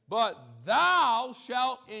perish, but thou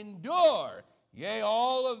shalt endure. Yea,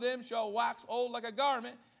 all of them shall wax old like a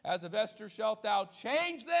garment. As a vesture shalt thou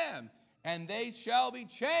change them, and they shall be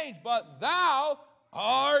changed. But thou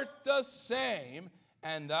art the same,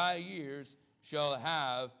 and thy years shall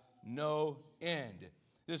have no end."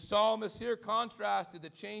 The psalmist here contrasted the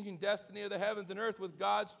changing destiny of the heavens and earth with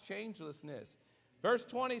God's changelessness. Verse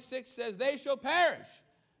 26 says, "They shall perish,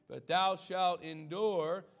 but thou shalt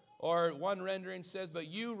endure." Or one rendering says, "But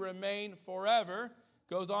you remain forever."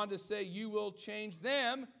 Goes on to say, "You will change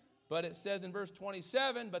them." But it says in verse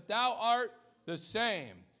 27, "But thou art the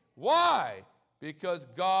same." Why? Because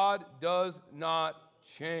God does not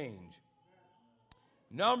change.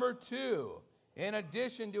 Number two, in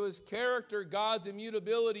addition to his character, God's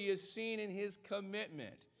immutability is seen in his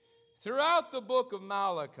commitment. Throughout the book of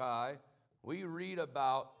Malachi, we read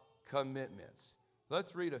about commitments.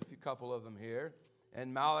 Let's read couple of them here.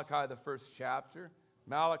 In Malachi, the first chapter,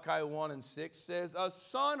 Malachi 1 and 6 says, a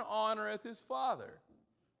son honoreth his father,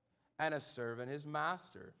 and a servant his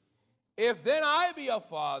master. If then I be a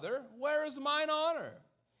father, where is mine honor?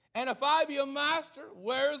 And if I be a master,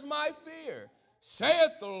 where is my fear?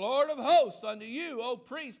 Saith the Lord of hosts unto you, O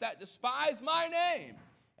priests that despise my name.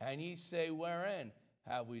 And ye say, wherein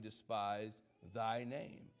have we despised thy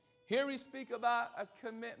name? Here we speak about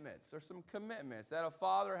commitments, or some commitments that a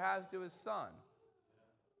father has to his son,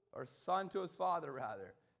 or son to his father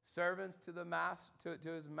rather, servants to to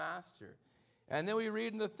his master. And then we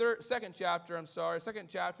read in the second chapter,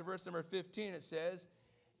 verse number 15, it says,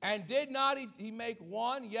 and did not he make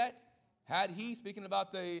one, yet had he, speaking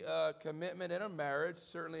about the commitment in a marriage,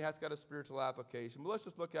 certainly has got a spiritual application. But let's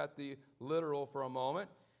just look at the literal for a moment.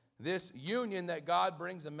 This union that God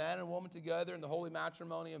brings a man and woman together in the holy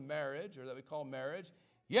matrimony of marriage, or that we call marriage,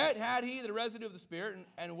 yet had he the residue of the Spirit,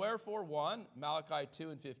 and wherefore one, Malachi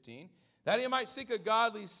 2 and 15, that he might seek a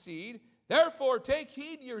godly seed. Therefore take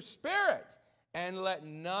heed to your spirit, and let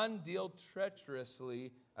none deal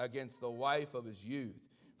treacherously against the wife of his youth.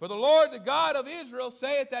 For the Lord, the God of Israel,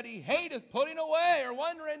 saith that he hateth putting away, or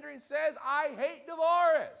one rendering says, I hate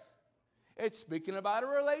divorce. It's speaking about a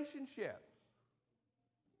relationship.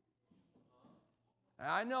 And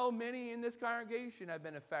I know many in this congregation have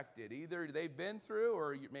been affected. Either they've been through,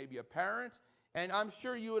 or maybe a parent, and I'm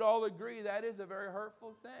sure you would all agree that is a very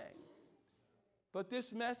hurtful thing. But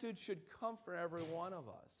this message should comfort every one of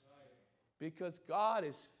us, because God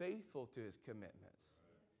is faithful to his commitments.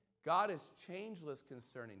 God is changeless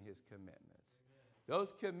concerning his commitments.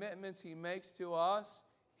 Those commitments he makes to us,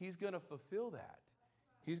 he's going to fulfill that.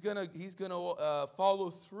 He's going to follow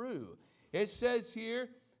through. It says here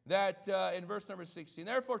that in verse number 16,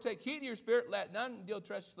 therefore take heed to your spirit, let none deal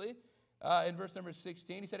treacherously. In verse number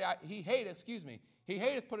 16, he said, he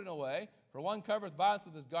hateth putting away, for one covereth violence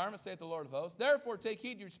with his garment, saith the Lord of hosts. Therefore take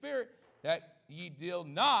heed to your spirit, that ye deal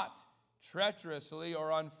not treacherously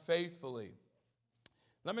or unfaithfully.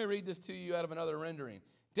 Let me read this to you out of another rendering.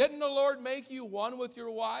 Didn't the Lord make you one with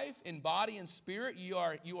your wife in body and spirit? You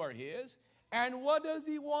are his. And what does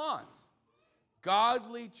he want?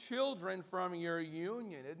 Godly children from your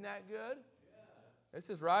union. Isn't that good?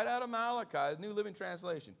 This is right out of Malachi, the New Living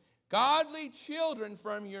Translation. Godly children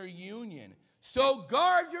from your union. So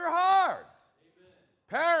guard your heart.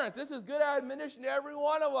 Parents, this is good admonition to every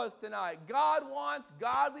one of us tonight. God wants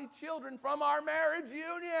godly children from our marriage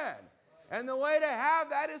union. And the way to have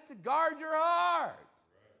that is to guard your heart.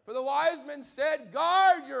 For the wise men said,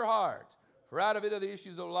 guard your heart, for out of it are the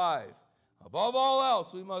issues of life. Above all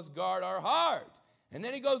else, we must guard our heart. And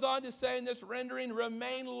then he goes on to say in this rendering,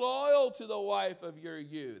 remain loyal to the wife of your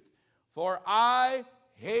youth. For I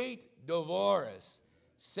hate divorce,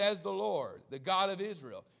 says the Lord, the God of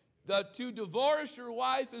Israel. To divorce your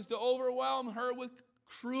wife is to overwhelm her with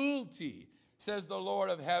cruelty, says the Lord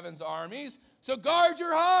of heaven's armies. So guard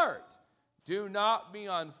your heart. Do not be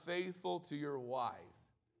unfaithful to your wife.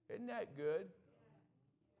 Isn't that good?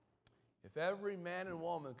 If every man and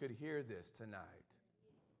woman could hear this tonight,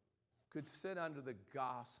 could sit under the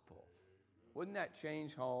gospel, wouldn't that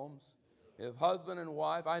change homes? If husband and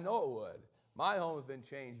wife, I know it would. My home has been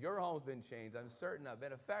changed. Your home has been changed. I'm certain I've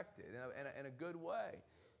been affected in a good way.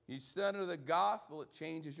 You sit under the gospel, it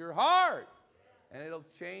changes your heart. And it'll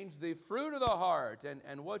change the fruit of the heart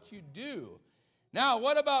and what you do. Now,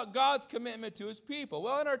 what about God's commitment to his people?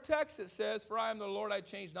 Well, in our text it says, for I am the Lord, I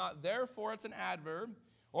change not. Therefore, it's an adverb.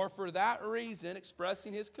 Or for that reason,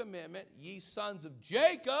 expressing his commitment, ye sons of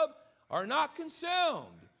Jacob are not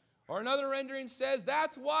consumed. Or another rendering says,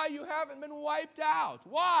 that's why you haven't been wiped out.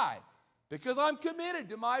 Why? Because I'm committed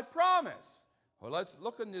to my promise. Well, let's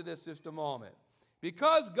look into this just a moment.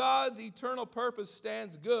 Because God's eternal purpose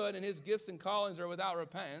stands good and his gifts and callings are without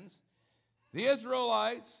repentance, the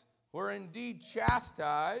Israelites were indeed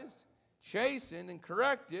chastised, chastened, and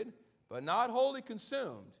corrected, but not wholly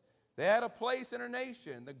consumed. They had a place in a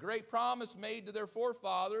nation. The great promise made to their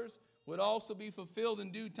forefathers would also be fulfilled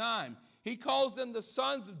in due time. He calls them the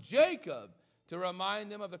sons of Jacob to remind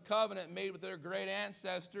them of the covenant made with their great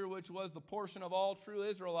ancestor, which was the portion of all true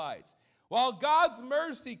Israelites. While God's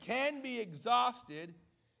mercy can be exhausted,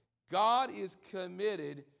 God is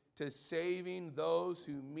committed to saving those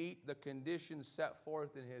who meet the conditions set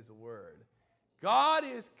forth in his word. God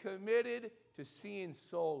is committed to seeing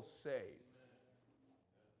souls saved.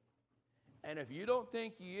 And if you don't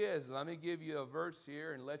think he is, let me give you a verse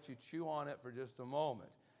here and let you chew on it for just a moment.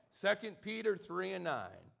 2 Peter 3 and 9.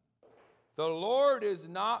 The Lord is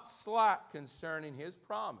not slack concerning his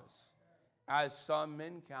promise, as some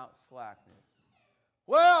men count slackness.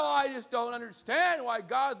 Well, I just don't understand why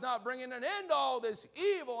God's not bringing an end to all this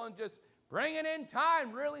evil and just bringing in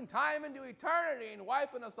time, reeling time into eternity and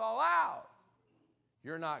wiping us all out.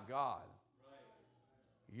 You're not God.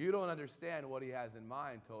 You don't understand what he has in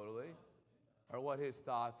mind totally, or what his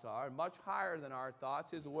thoughts are. Much higher than our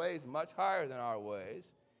thoughts. His ways much higher than our ways.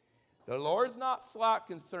 The Lord's not slack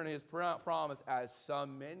concerning his promise, as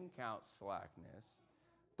some men count slackness,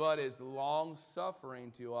 but is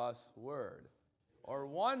long-suffering to us word. Or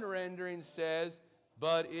one rendering says,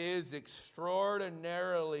 but is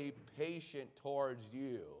extraordinarily patient towards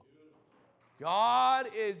you. God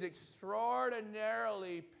is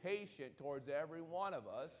extraordinarily patient towards every one of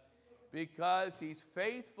us because he's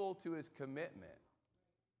faithful to his commitment.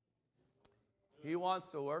 He wants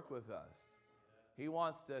to work with us. He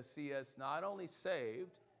wants to see us not only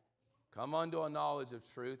saved, come unto a knowledge of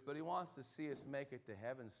truth, but he wants to see us make it to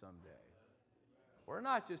heaven someday. We're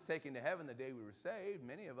not just taken to heaven the day we were saved.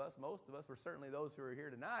 Many of us, most of us, were certainly those who are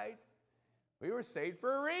here tonight. We were saved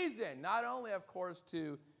for a reason. Not only, of course,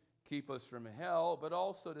 to keep us from hell, but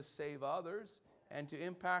also to save others and to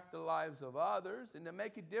impact the lives of others and to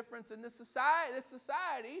make a difference in this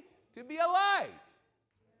society, to be a light.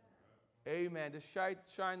 Amen. To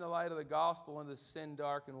shine the light of the gospel in this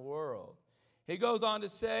sin-darkened world. He goes on to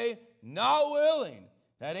say, not willing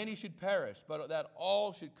that any should perish, but that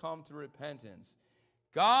all should come to repentance.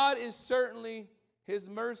 God is certainly, his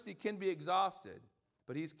mercy can be exhausted,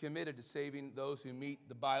 but he's committed to saving those who meet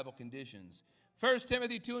the Bible conditions. 1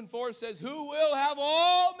 Timothy 2:4 says, who will have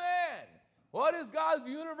all men? What is God's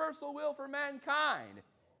universal will for mankind?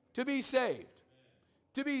 To be saved.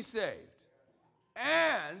 To be saved.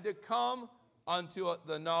 And to come unto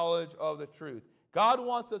the knowledge of the truth. God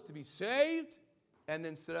wants us to be saved and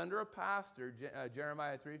then sit under a pastor,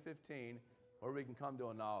 Jeremiah 3:15, where we can come to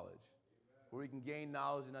a knowledge. Where we can gain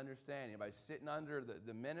knowledge and understanding by sitting under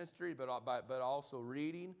the ministry, but also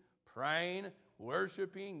reading, praying,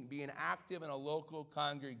 worshiping, being active in a local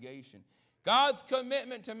congregation. God's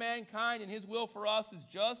commitment to mankind and his will for us is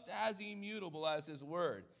just as immutable as his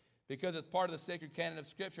word, because it's part of the sacred canon of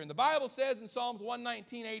Scripture. And the Bible says in Psalms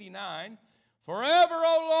 119:89, forever,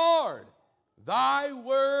 O Lord, thy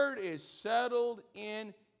word is settled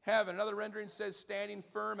in heaven. Another rendering says standing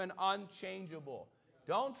firm and unchangeable.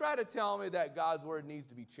 Don't try to tell me that God's word needs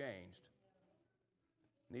to be changed.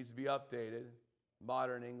 It needs to be updated,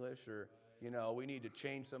 modern English, or, we need to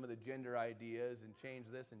change some of the gender ideas and change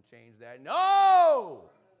this and change that. No!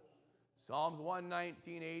 Psalms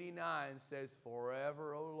 119:89 says,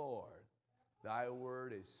 forever, O Lord, thy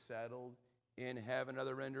word is settled in heaven.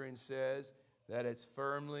 Another rendering says that it's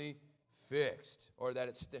firmly fixed, or that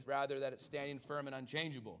it's standing firm and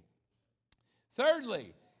unchangeable.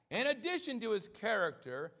 Thirdly, in addition to his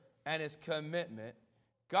character and his commitment,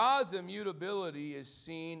 God's immutability is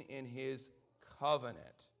seen in his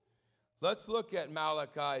covenant. Let's look at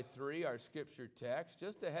Malachi 3, our scripture text,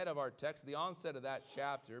 just ahead of our text, the onset of that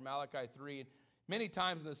chapter, Malachi 3, many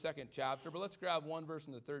times in the second chapter, but let's grab one verse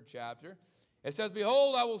in the third chapter. It says,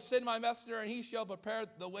 behold, I will send my messenger, and he shall prepare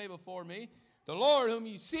the way before me. The Lord whom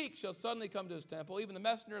ye seek shall suddenly come to his temple, even the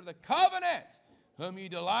messenger of the covenant, whom ye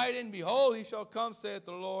delight in. Behold, he shall come, saith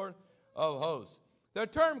the Lord of hosts. The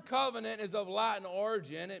term covenant is of Latin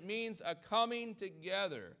origin. It means a coming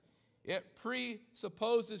together. It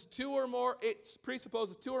presupposes two or more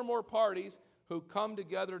parties who come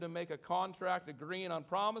together to make a contract agreeing on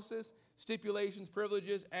promises, stipulations,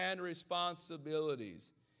 privileges, and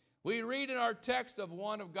responsibilities. We read in our text of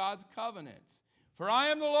one of God's covenants. For I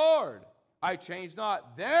am the Lord, I change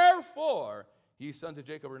not. Therefore, ye sons of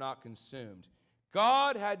Jacob are not consumed.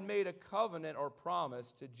 God had made a covenant or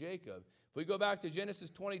promise to Jacob. If we go back to Genesis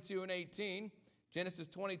 22:18, Genesis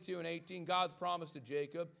 22:18, God's promise to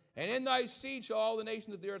Jacob, and in thy seed shall all the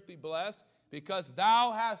nations of the earth be blessed, because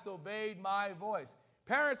thou hast obeyed my voice.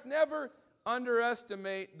 Parents, never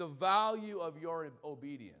underestimate the value of your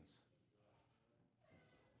obedience.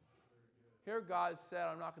 Here God said,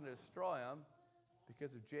 I'm not going to destroy them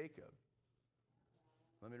because of Jacob.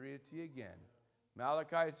 Let me read it to you again.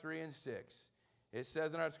 Malachi 3:6. It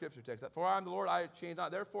says in our scripture text, for I am the Lord, I change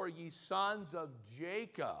not. Therefore, ye sons of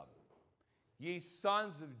Jacob,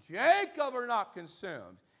 are not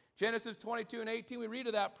consumed. Genesis 22:18, we read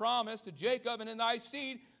of that promise to Jacob, and in thy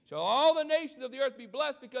seed shall all the nations of the earth be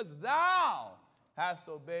blessed, because thou hast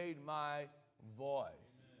obeyed my voice.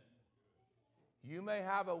 You may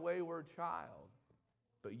have a wayward child,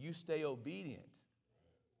 but you stay obedient.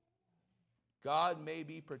 God may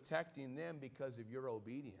be protecting them because of your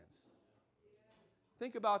obedience.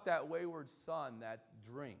 Think about that wayward son that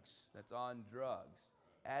drinks, that's on drugs.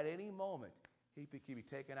 At any moment, he could be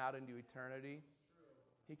taken out into eternity.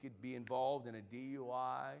 He could be involved in a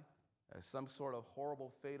DUI, some sort of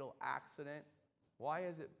horrible fatal accident. Why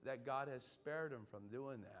is it that God has spared him from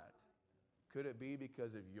doing that? Could it be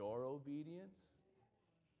because of your obedience?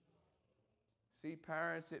 See,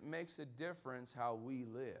 parents, it makes a difference how we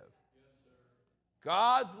live. Yes, sir.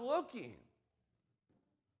 God's looking,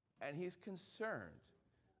 and he's concerned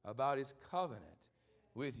about his covenant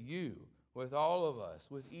with you, with all of us,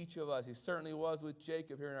 with each of us. He certainly was with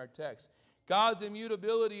Jacob here in our text. God's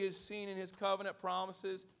immutability is seen in his covenant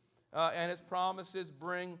promises, and his promises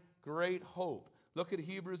bring great hope. Look at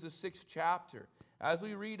Hebrews, the 6th chapter. As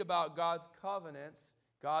we read about God's covenants,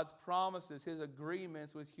 God's promises, his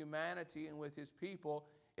agreements with humanity and with his people,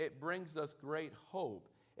 it brings us great hope.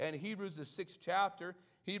 And Hebrews, the 6th chapter,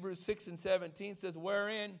 Hebrews 6 and 17 says,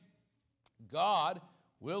 wherein God,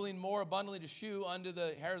 willing more abundantly to shew unto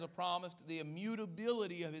the heirs of promise the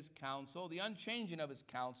immutability of his counsel, the unchanging of his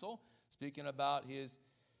counsel, speaking about his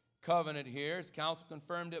covenant here, his counsel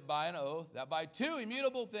confirmed it by an oath, that by two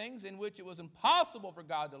immutable things in which it was impossible for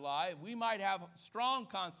God to lie, we might have strong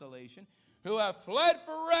consolation, who have fled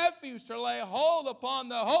for refuge to lay hold upon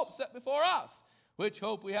the hope set before us, which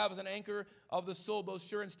hope we have as an anchor of the soul, both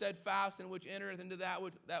sure and steadfast, and which entereth into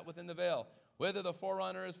that within the veil, whither the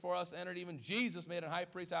forerunner is for us entered, even Jesus made a high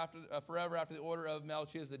priest forever after the order of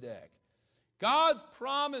Melchizedek. God's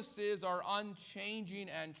promises are unchanging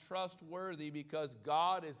and trustworthy because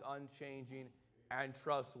God is unchanging and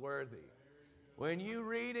trustworthy. When you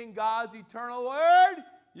read in God's eternal word,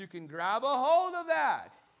 you can grab a hold of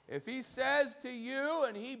that. If he says to you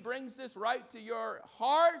and he brings this right to your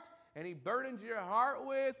heart and he burdens your heart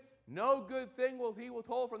with, no good thing will he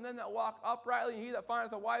withhold from them that walk uprightly, and he that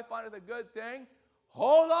findeth a wife findeth a good thing.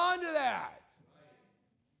 Hold on to that.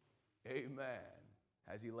 Amen.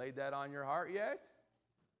 Has he laid that on your heart yet?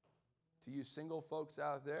 To you single folks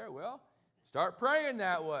out there, well, start praying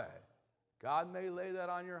that way. God may lay that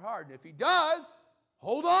on your heart. And if he does,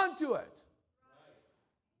 hold on to it.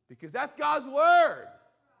 Because that's God's word.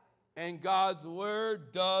 And God's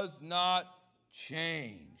word does not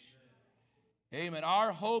change. Amen.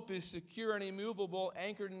 Our hope is secure and immovable,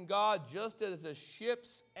 anchored in God, just as a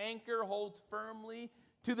ship's anchor holds firmly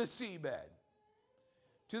to the seabed.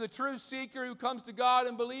 To the true seeker who comes to God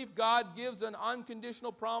in belief, God gives an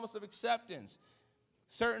unconditional promise of acceptance.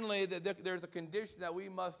 Certainly, there's a condition that we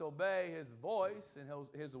must obey his voice and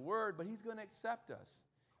his word, but he's going to accept us.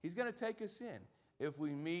 He's going to take us in if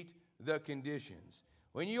we meet the conditions.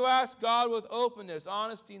 When you ask God with openness,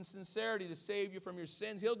 honesty, and sincerity to save you from your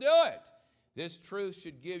sins, he'll do it. This truth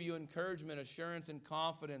should give you encouragement, assurance, and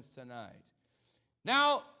confidence tonight.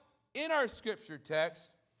 Now, in our scripture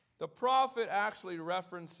text, the prophet actually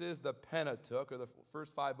references the Pentateuch, or the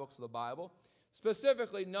first 5 books of the Bible,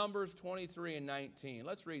 specifically Numbers 23 and 19.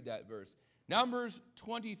 Let's read that verse. Numbers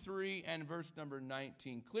 23 and verse number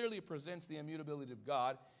 19 clearly presents the immutability of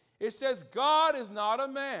God. It says, God is not a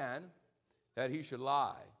man that he should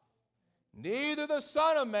lie, neither the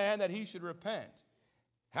Son of Man that he should repent.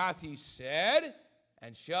 Hath he said,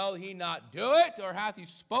 and shall he not do it? Or hath he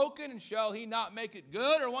spoken, and shall he not make it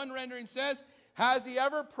good? Or one rendering says, has he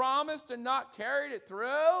ever promised and not carried it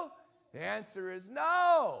through? The answer is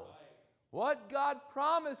no. What God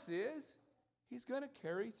promises, he's going to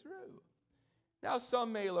carry through. Now,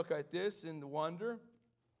 some may look at this and wonder,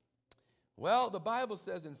 well, the Bible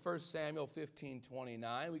says in 1 Samuel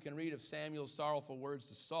 15:29, we can read of Samuel's sorrowful words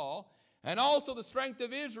to Saul, and also the strength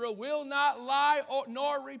of Israel will not lie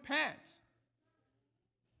nor repent.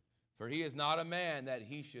 For he is not a man that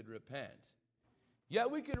he should repent. Yet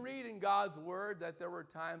we can read in God's word that there were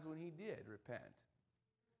times when he did repent.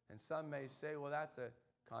 And some may say, well, that's a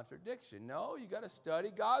contradiction. No, you got to study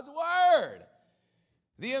God's word.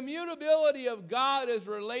 The immutability of God is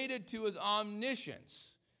related to his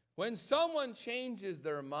omniscience. When someone changes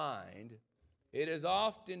their mind, it is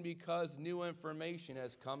often because new information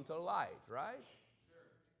has come to light, right?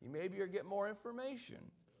 Maybe you're getting more information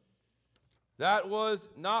that was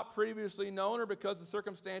not previously known, or because the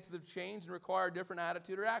circumstances have changed and require a different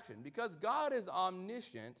attitude or action. Because God is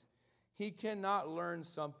omniscient, he cannot learn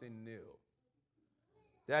something new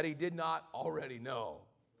that he did not already know.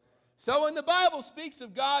 So when the Bible speaks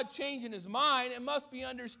of God changing his mind, it must be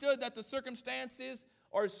understood that the circumstances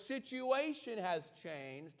or situation has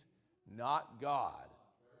changed, not God.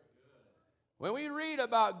 When we read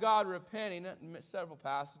about God repenting, several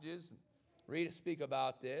passages speak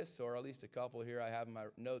about this, or at least a couple here I have in my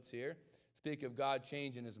notes here, speak of God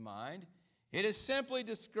changing his mind. It is simply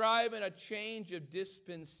describing a change of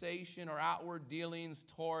dispensation or outward dealings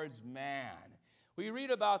towards man. We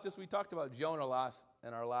read about this, we talked about Jonah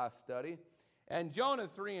in our last study, and Jonah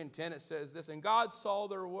 3 and 10 it says this, and God saw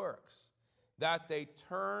their works, that they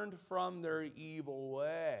turned from their evil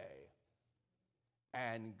way,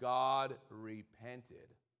 and God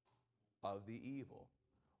repented of the evil.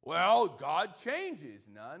 Well, God changes.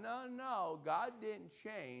 No. God didn't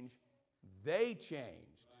change. They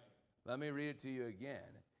changed. Let me read it to you again.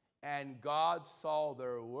 And God saw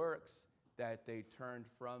their works, that they turned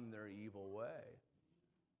from their evil way.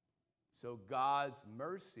 So God's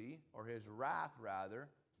mercy, or his wrath rather,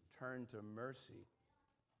 turned to mercy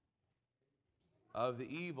of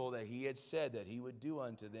the evil that he had said that he would do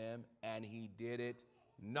unto them, and he did it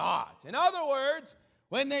not. In other words,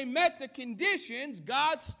 when they met the conditions,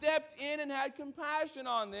 God stepped in and had compassion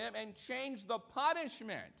on them and changed the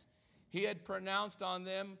punishment he had pronounced on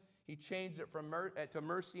them. He changed it from to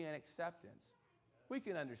mercy and acceptance. We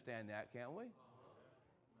can understand that, can't we?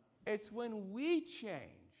 It's when we change,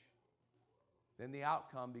 then the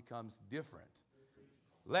outcome becomes different.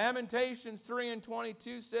 Lamentations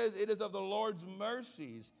 3:22 says, it is of the Lord's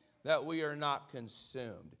mercies that we are not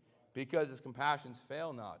consumed, because his compassions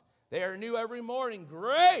fail not. They are new every morning.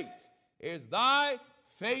 Great is thy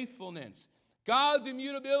faithfulness. God's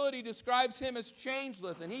immutability describes him as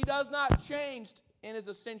changeless, and he does not change in his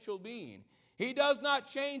essential being. He does not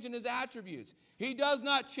change in his attributes. He does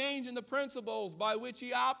not change in the principles by which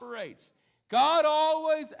he operates. God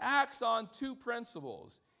always acts on two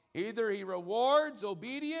principles. Either he rewards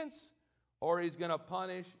obedience, or he's going to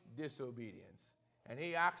punish disobedience. And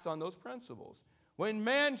he acts on those principles. When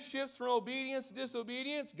man shifts from obedience to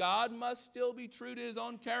disobedience, God must still be true to his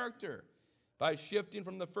own character by shifting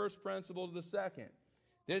from the first principle to the second.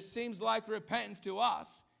 This seems like repentance to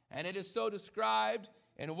us, and it is so described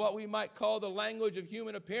in what we might call the language of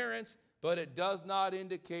human appearance, but it does not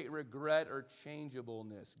indicate regret or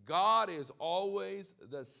changeableness. God is always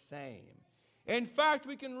the same. In fact,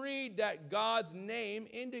 we can read that God's name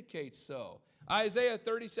indicates so. Isaiah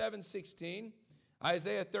 37:16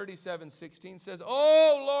 says,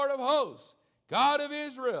 O Lord of hosts, God of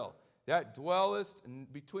Israel, that dwellest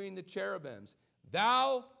between the cherubims,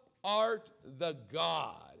 thou art the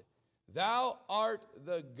God. Thou art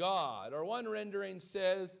the God. Or one rendering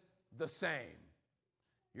says, the same.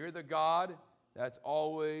 You're the God that's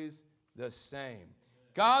always the same.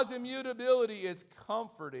 God's immutability is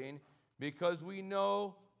comforting because we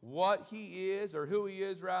know what he is, or who he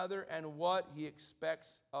is rather, and what he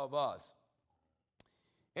expects of us.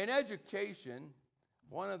 In education,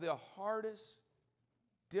 one of the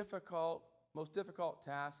most difficult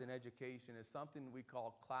tasks in education is something we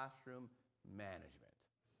call classroom management.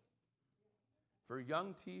 For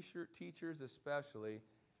young teachers especially,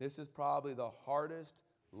 this is probably the hardest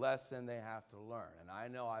lesson they have to learn. And I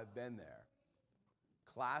know I've been there.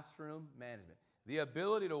 Classroom management. The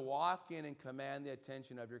ability to walk in and command the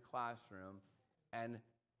attention of your classroom and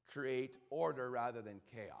create order rather than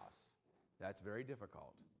chaos. That's very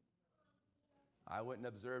difficult. I went and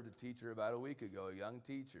observed a teacher about a week ago, a young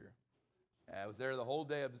teacher. I was there the whole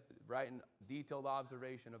day writing detailed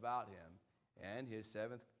observation about him, and his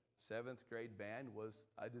seventh grade band was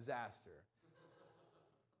a disaster.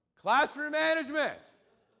 Classroom management.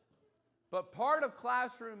 But part of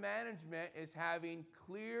classroom management is having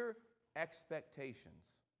clear expectations.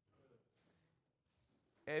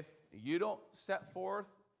 If you don't set forth,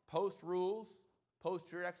 post rules,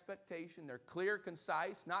 post your expectation, they're clear,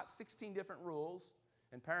 concise, not 16 different rules.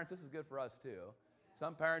 And parents, this is good for us too.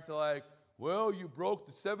 Some parents are like, well, you broke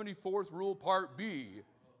the 74th rule, part B.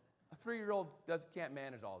 A 3-year-old can't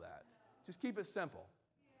manage all that. Just keep it simple.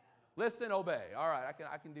 Listen, obey. All right,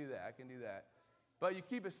 I can do that. I can do that. But you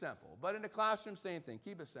keep it simple. But in the classroom, same thing.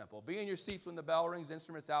 Keep it simple. Be in your seats when the bell rings,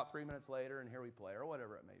 instruments out 3 minutes later, and here we play, or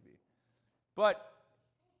whatever it may be. But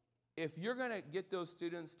if you're going to get those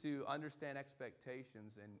students to understand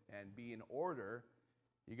expectations and be in order,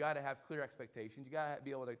 you got to have clear expectations. You got to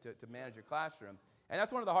be able to manage your classroom. And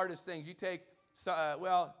that's one of the hardest things. You take,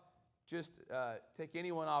 take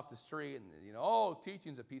anyone off the street and,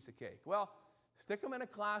 teaching's a piece of cake. Well, stick them in a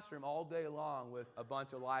classroom all day long with a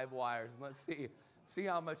bunch of live wires, and let's see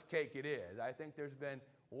how much cake it is. I think there's been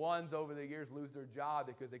ones over the years lose their job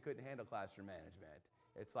because they couldn't handle classroom management.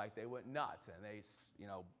 It's like they went nuts and they,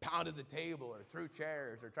 pounded the table or threw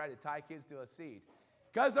chairs or tried to tie kids to a seat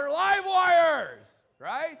because they're live wires,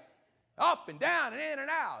 right? Up and down and in and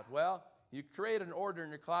out. Well, you create an order in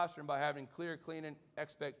your classroom by having clear, clean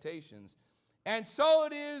expectations. And so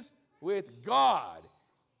it is with God.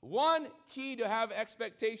 One key to have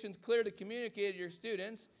expectations clear to communicate to your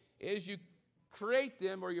students is you create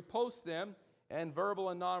them or you post them in verbal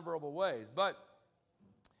and nonverbal ways. But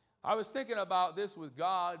I was thinking about this with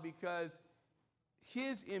God because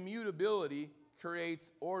his immutability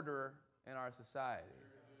creates order in our society.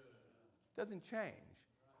 Doesn't change.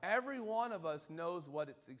 Every one of us knows what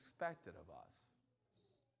it's expected of us.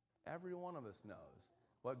 Every one of us knows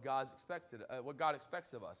what God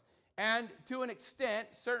expects of us. And to an extent,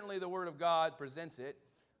 certainly the Word of God presents it,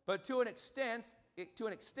 but to an extent,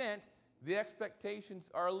 the expectations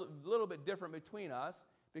are a little bit different between us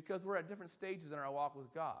because we're at different stages in our walk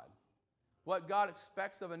with God. What God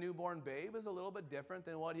expects of a newborn babe is a little bit different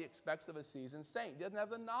than what He expects of a seasoned saint. He doesn't have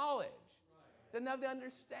the knowledge, doesn't have the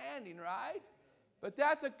understanding, right? But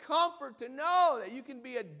that's a comfort to know that you can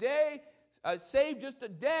be saved just a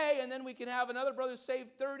day, and then we can have another brother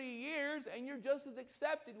saved 30 years, and you're just as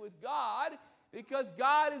accepted with God because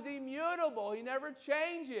God is immutable. He never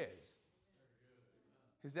changes.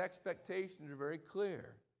 His expectations are very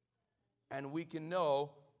clear, and we can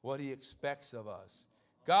know what He expects of us.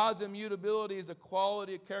 God's immutability is a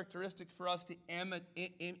quality, a characteristic for us to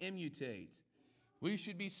imitate. We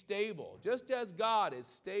should be stable. Just as God is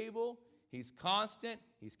stable, He's constant,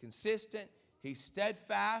 He's consistent, He's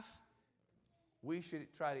steadfast, we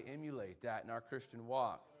should try to emulate that in our Christian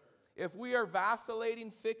walk. If we are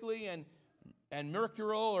vacillating, fickly, and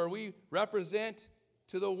mercurial, or we represent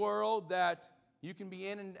to the world that you can be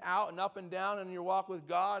in and out and up and down in your walk with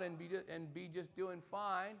God and be just doing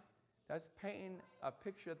fine, that's painting a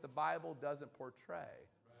picture that the Bible doesn't portray.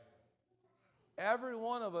 Every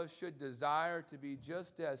one of us should desire to be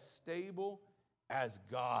just as stable as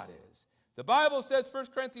God is. The Bible says, 1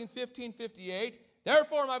 Corinthians 15:58,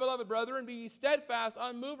 therefore, my beloved brethren, be ye steadfast,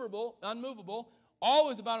 unmovable,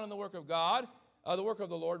 always abounding in the work of God, the work of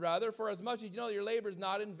the Lord, rather, for as much as you know that your labor is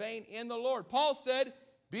not in vain in the Lord. Paul said,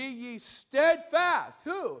 be ye steadfast.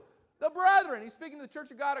 Who? The brethren. He's speaking to the church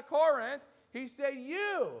of God at Corinth. He said,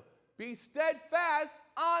 you be steadfast,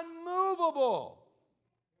 unmovable.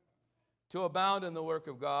 To abound in the work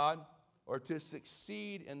of God, or to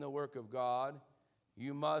succeed in the work of God,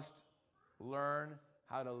 you must learn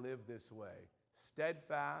how to live this way.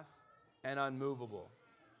 Steadfast and unmovable.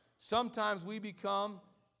 Sometimes we become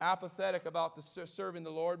apathetic about serving the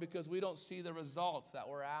Lord because we don't see the results that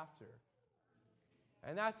we're after.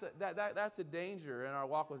 And that's a danger in our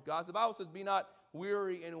walk with God. The Bible says, be not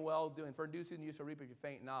weary in well-doing, for in due season you shall reap if you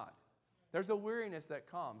faint not. There's a weariness that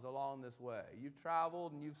comes along this way. You've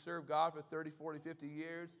traveled and you've served God for 30, 40, 50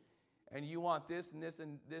 years, and you want this and this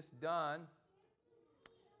and this done.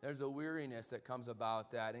 There's a weariness that comes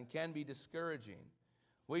about that and can be discouraging.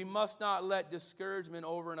 We must not let discouragement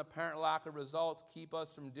over an apparent lack of results keep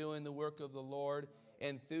us from doing the work of the Lord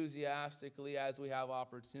enthusiastically as we have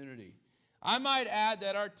opportunity. I might add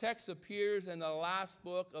that our text appears in the last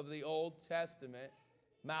book of the Old Testament,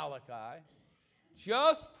 Malachi,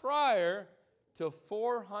 just prior to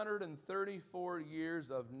 434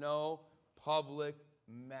 years of no public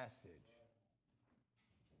message.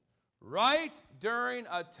 Right during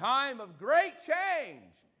a time of great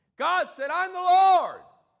change, God said, I'm the Lord.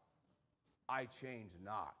 I change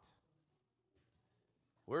not.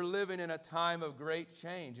 We're living in a time of great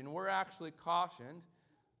change, and we're actually cautioned.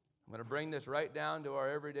 I'm going to bring this right down to our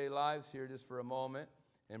everyday lives here just for a moment.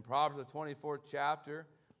 In Proverbs, the 24th chapter,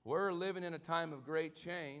 we're living in a time of great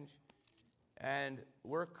change, and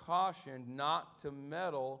we're cautioned not to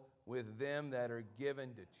meddle with them that are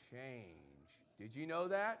given to change. Did you know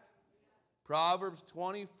that? Proverbs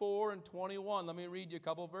 24 and 21. Let me read you a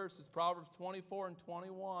couple verses. Proverbs 24 and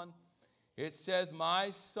 21. It says, my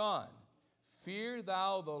son, fear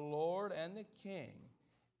thou the Lord and the king,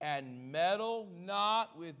 and meddle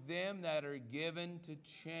not with them that are given to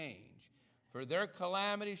change. For their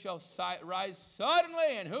calamity shall rise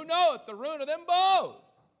suddenly, and who knoweth the ruin of them both?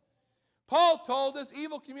 Paul told us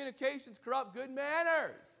evil communications corrupt good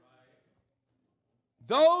manners.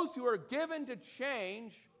 Those who are given to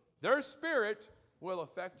change, their spirit will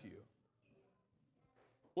affect you.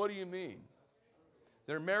 What do you mean?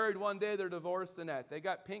 They're married one day, they're divorced the next. They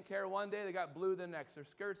got pink hair one day, they got blue the next. Their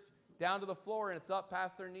skirt's down to the floor and it's up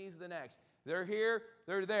past their knees the next. They're here,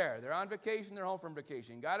 they're there. They're on vacation, they're home from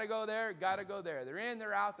vacation. Got to go there, got to go there. They're in,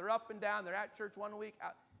 they're out, they're up and down, they're at church one week.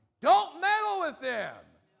 Out. Don't meddle with them.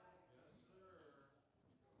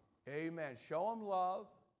 Amen. Show them love.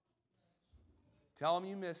 Tell them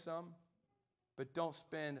you miss them. But don't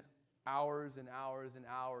spend hours and hours and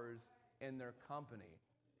hours in their company.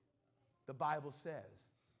 The Bible says,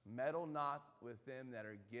 meddle not with them that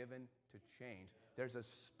are given to change. There's a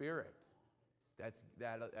spirit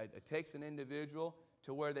that takes an individual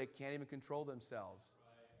to where they can't even control themselves.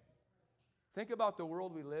 Think about the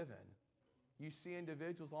world we live in. You see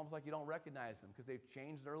individuals almost like you don't recognize them because they've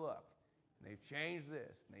changed their look. And they've changed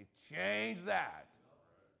this. And they've changed that.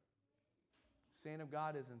 The saint of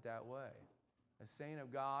God isn't that way. A saint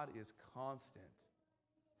of God is constant,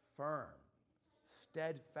 firm,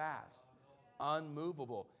 steadfast,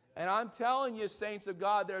 unmovable. And I'm telling you, saints of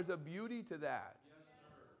God, there's a beauty to that.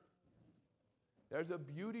 There's a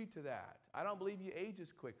beauty to that. I don't believe you age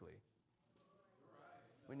as quickly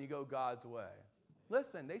when you go God's way.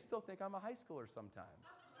 Listen, they still think I'm a high schooler sometimes.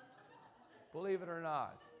 Believe it or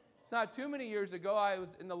not. It's not too many years ago, I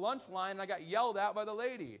was in the lunch line and I got yelled at by the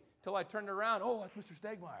lady till I turned around. Oh, that's Mr.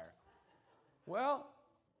 Stegmeyer. Well,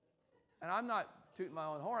 and I'm not tooting my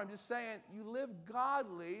own horn. I'm just saying, you live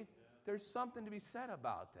godly. There's something to be said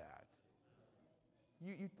about that.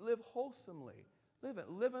 You live wholesomely.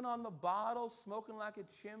 Living on the bottle, smoking like a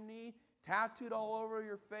chimney, tattooed all over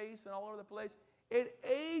your face and all over the place. It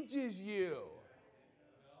ages you.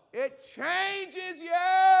 It changes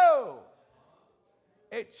you.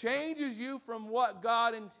 It changes you from what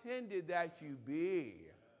God intended that you be.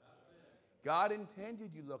 God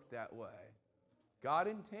intended you look that way. God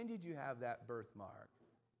intended you have that birthmark.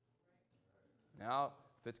 Now,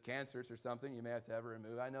 if it's cancerous or something, you may have to have it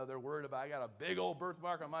removed. I know they're worried about, I got a big old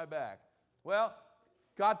birthmark on my back. Well,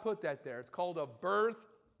 God put that there. It's called a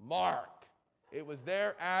birthmark. It was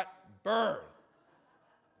there at birth.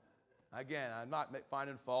 Again, I'm not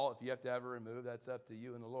finding fault. If you have to have it removed, that's up to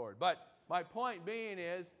you and the Lord. But my point being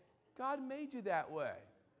is, God made you that way.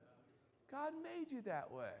 God made you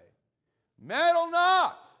that way. Meddle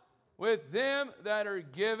not with them that are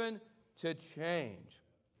given to change.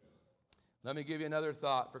 Let me give you another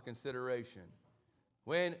thought for consideration.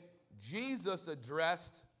 When Jesus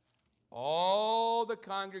addressed all the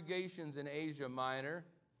congregations in Asia Minor,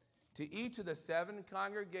 to each of the 7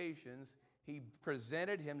 congregations, he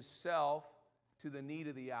presented himself to the need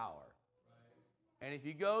of the hour. And if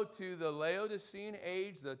you go to the Laodicean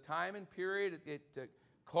age, the time and period, it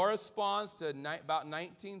corresponds to about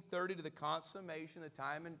 1930 to the consummation, the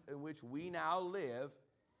time in which we now live.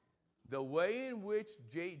 The way in which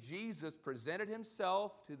Jesus presented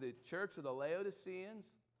himself to the church of the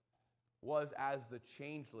Laodiceans was as the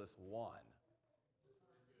changeless one.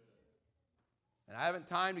 And I haven't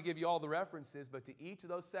time to give you all the references, but to each of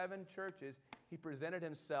those 7 churches, he presented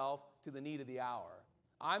himself to the need of the hour.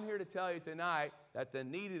 I'm here to tell you tonight that the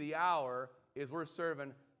need of the hour is we're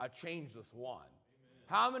serving a changeless one. Amen.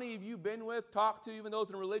 How many of you been with, talked to, even those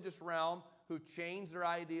in the religious realm, who changed their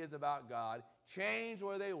ideas about God, changed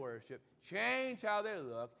where they worship, changed how they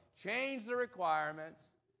look, changed the requirements?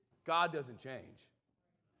 God doesn't change.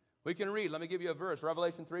 We can read. Let me give you a verse,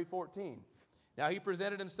 Revelation 3:14. Now he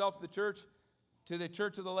presented himself to the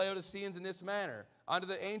church of the Laodiceans in this manner. Unto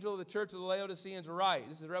the angel of the church of the Laodiceans write.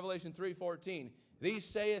 This is Revelation 3:14.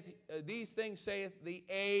 These things saith the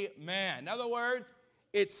Amen. In other words,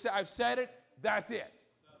 I've said it, that's it.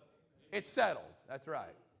 It's settled. That's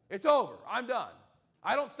right. It's over. I'm done.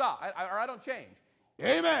 I don't stop, or I don't change.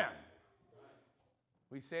 Amen.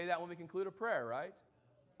 We say that when we conclude a prayer, right?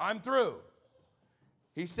 I'm through.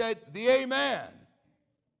 He said, the Amen,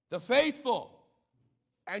 the faithful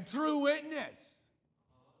and true witness.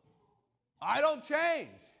 I don't change.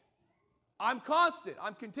 I'm constant.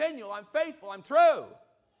 I'm continual. I'm faithful. I'm true.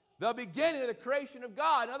 The beginning of the creation of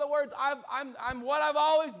God. In other words, I'm what I've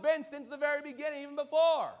always been since the very beginning, even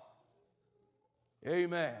before.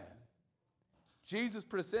 Amen. Jesus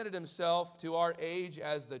presented himself to our age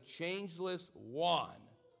as the changeless one.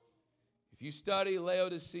 If you study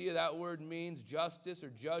Laodicea, that word means justice or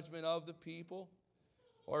judgment of the people,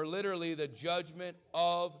 or literally the judgment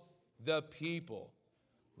of the people.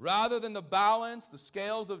 Rather than the balance, the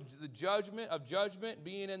scales of the judgment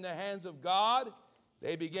being in the hands of God,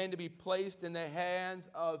 they began to be placed in the hands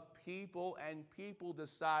of people, and people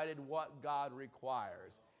decided what God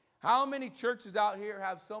requires. How many churches out here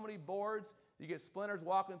have so many boards? You get splinters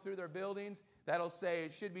walking through their buildings that'll say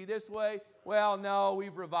it should be this way. Well, no,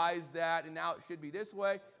 we've revised that, and now it should be this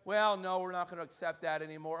way. Well, no, we're not going to accept that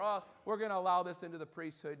anymore. Oh, we're going to allow this into the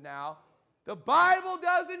priesthood now. The Bible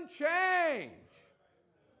doesn't change.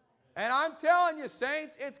 And I'm telling you,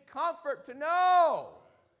 saints, it's comfort to know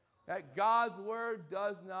that God's word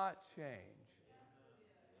does not change.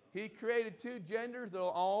 He created 2 genders. There will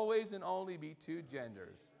always and only be 2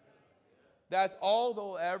 genders. That's all there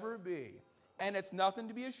will ever be. And it's nothing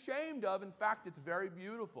to be ashamed of. In fact, it's very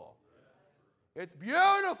beautiful. It's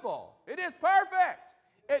beautiful. It is perfect.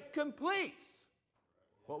 It completes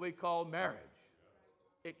what we call marriage.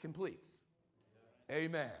 It completes.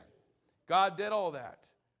 Amen. God did all that.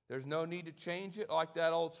 There's no need to change it. Like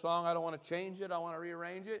that old song, I don't want to change it, I want to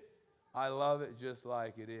rearrange it. I love it just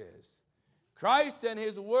like it is. Christ and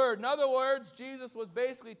his word. In other words, Jesus was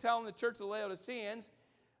basically telling the church of the Laodiceans,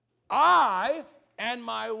 I and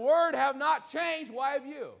my word have not changed. Why have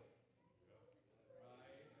you?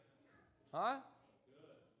 Huh?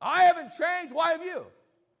 I haven't changed. Why have you?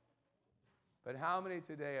 But how many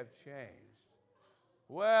today have changed?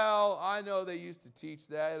 Well, I know they used to teach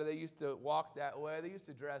that, or they used to walk that way, they used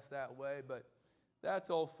to dress that way, but that's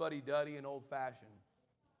old fuddy-duddy and old-fashioned.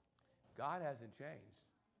 God hasn't changed.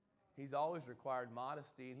 He's always required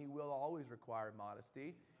modesty, and he will always require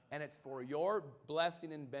modesty, and it's for your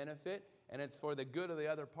blessing and benefit, and it's for the good of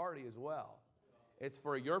the other party as well. It's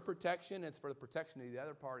for your protection, it's for the protection of the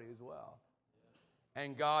other party as well.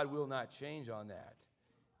 And God will not change on that.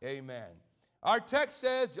 Amen. Our text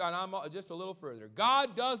says, John, I'm just a little further.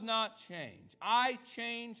 God does not change. I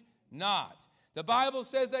change not. The Bible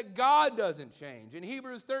says that God doesn't change. In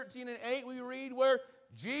Hebrews 13:8, we read where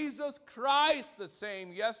Jesus Christ the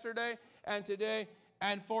same yesterday and today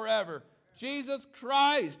and forever. Jesus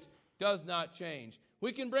Christ does not change.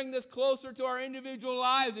 We can bring this closer to our individual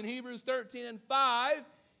lives. In Hebrews 13:5,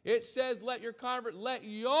 it says, let your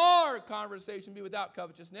conversation be without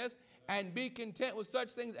covetousness, and be content with such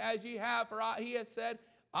things as ye have. For he has said,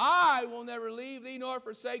 I will never leave thee nor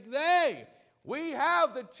forsake thee. We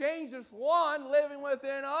have the changeless one living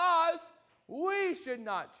within us. We should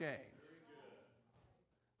not change.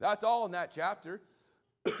 That's all in that chapter.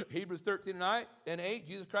 Hebrews 13:8,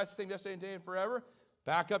 Jesus Christ the same yesterday and today and forever.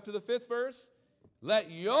 Back up to the 5th verse. Let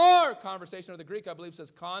your conversation, or the Greek I believe says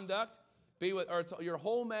conduct, be with, or it's your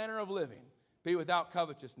whole manner of living, be without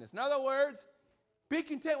covetousness. In other words, be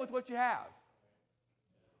content with what you have.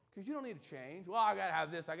 Because you don't need to change. Well, I got to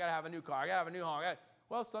have this. I got to have a new car. I got to have a new home.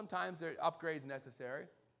 Well, sometimes there are upgrades necessary,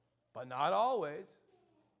 but not always.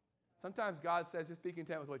 Sometimes God says just be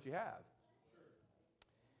content with what you have.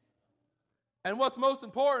 And what's most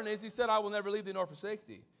important is he said, I will never leave thee nor forsake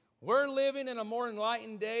thee. We're living in a more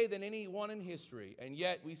enlightened day than anyone in history, and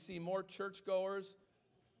yet we see more churchgoers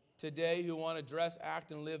today who want to dress,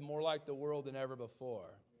 act, and live more like the world than ever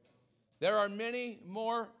before. There are many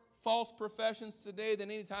more false professions today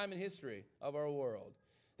than any time in history of our world.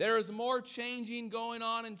 There is more changing going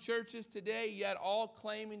on in churches today, yet all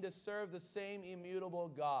claiming to serve the same immutable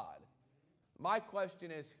God. My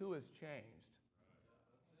question is, who has changed?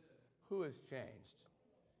 Who has changed?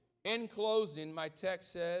 In closing, my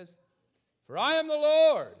text says, for I am the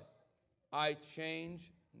Lord, I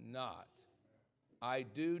change not. I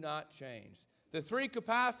do not change. The 3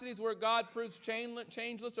 capacities where God proves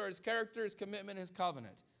changeless are his character, his commitment, his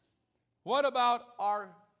covenant. What about our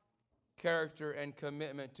character and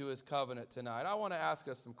commitment to his covenant tonight? I want to ask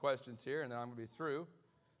us some questions here, and then I'm going to be through.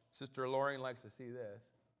 Sister Lorraine likes to see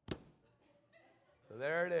this. So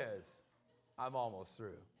there it is. I'm almost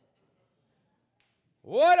through.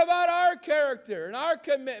 What about our character and our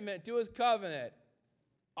commitment to his covenant?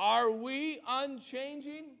 Are we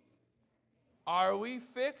unchanging? Are we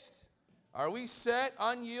fixed? Are we set,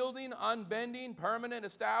 unyielding, unbending, permanent,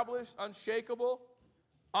 established, unshakable,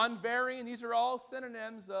 unvarying? These are all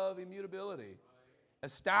synonyms of immutability.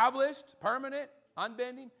 Established, permanent,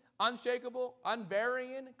 unbending, unshakable,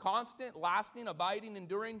 unvarying, constant, lasting, abiding,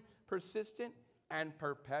 enduring, persistent, and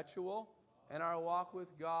perpetual in our walk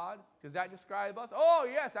with God. Does that describe us? Oh,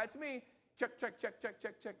 yes, that's me. Check, check, check, check,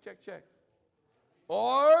 check, check, check, check.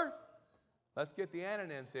 Or, let's get the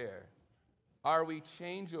antonyms here. Are we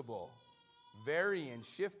changeable, varying,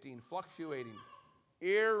 shifting, fluctuating,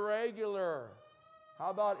 irregular?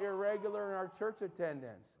 How about irregular in our church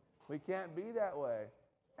attendance? We can't be that way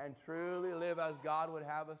and truly live as God would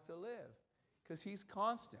have us to live, because he's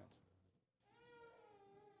constant.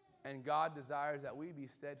 And God desires that we be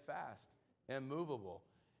steadfast, immovable,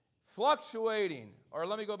 fluctuating, or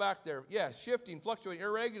let me go back there. Yes, shifting, fluctuating,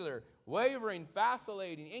 irregular, wavering,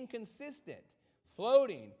 vacillating, inconsistent,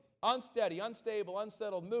 floating, unsteady, unstable,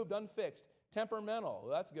 unsettled, moved, unfixed, temperamental.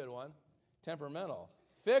 Well, that's a good one. Temperamental.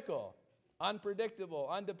 Fickle, unpredictable,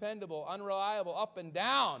 undependable, unreliable, up and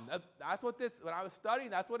down. That's what this, when I was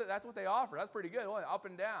studying, that's what they offer. That's pretty good. Up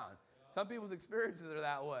and down. Some people's experiences are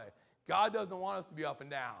that way. God doesn't want us to be up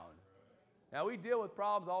and down. Now, we deal with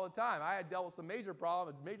problems all the time. I had dealt with a major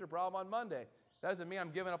problem on Monday. That doesn't mean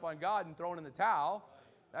I'm giving up on God and throwing in the towel.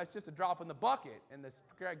 That's just a drop in the bucket in the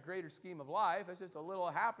greater scheme of life. It's just a little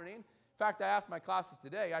happening. In fact, I asked my classes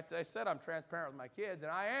today. I said I'm transparent with my kids,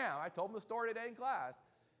 and I am. I told them the story today in class.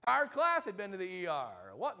 Our class had been to the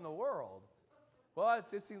ER. What in the world? Well,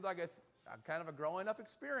 it seems like it's kind of a growing up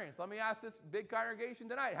experience. Let me ask this big congregation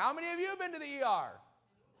tonight. How many of you have been to the ER?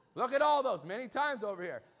 Look at all those. Many times over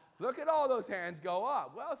here. Look at all those hands go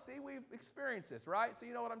up. Well, see, we've experienced this, right? So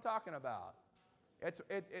you know what I'm talking about.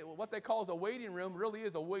 What they call a waiting room really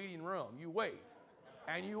is a waiting room. You wait,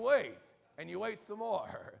 and you wait, and you wait some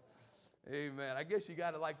more. Amen. I guess you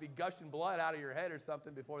got to be gushing blood out of your head or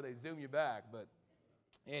something before they zoom you back. But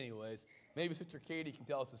anyways, Maybe Sister Katie can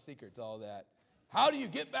tell us the secret to all that. How do you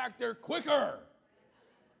get back there quicker?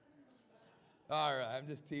 All right, I'm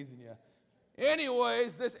just teasing you.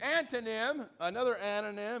 Anyways, this antonym, another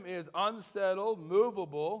anonym, is unsettled,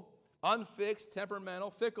 movable, unfixed,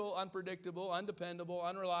 temperamental, fickle, unpredictable, undependable,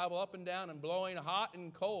 unreliable, up and down, and blowing hot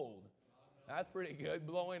and cold. That's pretty good,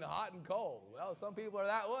 blowing hot and cold. Well, some people are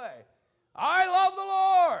that way. I love the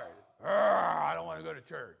Lord. I don't want to go to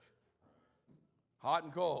church. Hot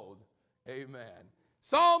and cold. Amen.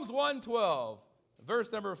 Psalms 112,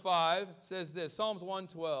 verse number 5 says this. Psalms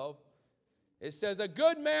 112. It says, a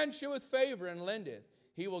good man sheweth favor and lendeth.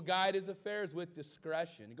 He will guide his affairs with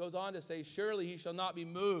discretion. It goes on to say, surely he shall not be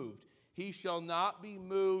moved. He shall not be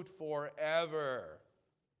moved forever.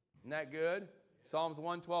 Isn't that good? Psalms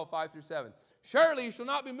 112, 5 through 7. Surely he shall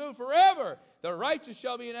not be moved forever. The righteous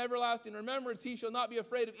shall be in everlasting remembrance. He shall not be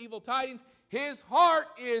afraid of evil tidings. His heart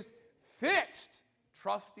is fixed,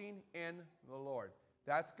 trusting in the Lord.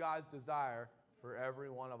 That's God's desire for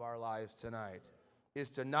every one of our lives tonight,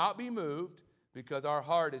 is to not be moved, because our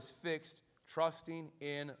heart is fixed, trusting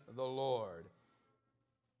in the Lord.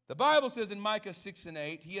 The Bible says in Micah 6 and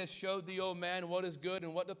 8, he has showed thee, O man, what is good,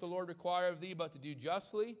 and what doth the Lord require of thee, but to do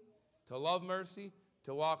justly, to love mercy,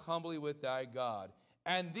 to walk humbly with thy God.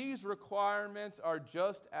 And these requirements are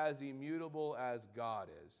just as immutable as God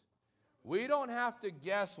is. We don't have to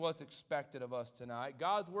guess what's expected of us tonight.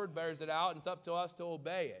 God's word bears it out, and it's up to us to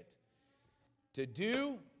obey it. To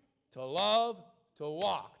do, to love, to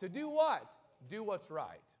walk. To do what? Do what's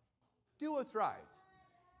right. Do what's right.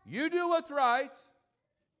 You do what's right.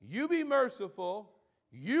 You be merciful.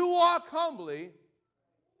 You walk humbly.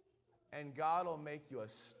 And God will make you a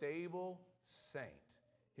stable saint.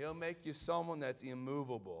 He'll make you someone that's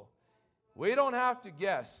immovable. We don't have to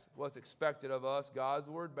guess what's expected of us. God's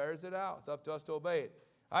word bears it out. It's up to us to obey it.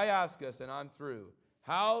 I ask us, and I'm through,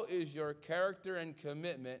 how is your character and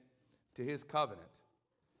commitment to his covenant?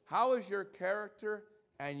 How is your character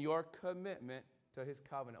and your commitment to his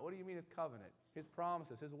covenant? What do you mean his covenant? His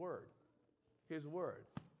promises, his word. His word.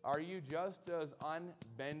 Are you just as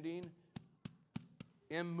unbending,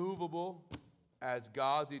 immovable as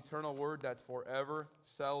God's eternal word that's forever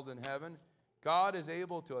settled in heaven? God is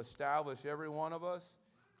able to establish every one of us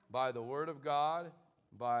by the word of God,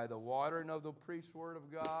 by the watering of the preached word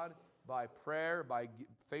of God, by prayer, by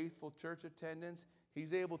faithful church attendance.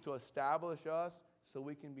 He's able to establish us so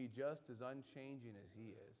we can be just as unchanging as he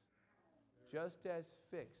is, just as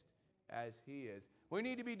fixed as he is. We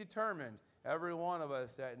need to be determined, every one of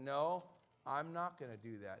us, that no, I'm not going to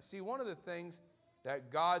do that. See, one of the things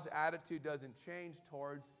that God's attitude doesn't change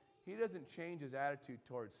towards, he doesn't change his attitude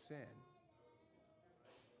towards sin.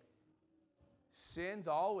 Sin's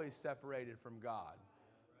always separated from God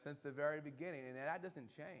since the very beginning, and that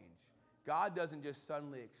doesn't change. God doesn't just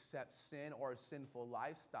suddenly accept sin or sinful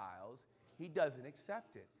lifestyles. He doesn't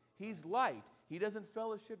accept it. He's light. He doesn't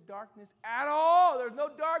fellowship darkness at all. There's no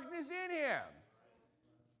darkness in him.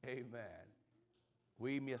 Amen.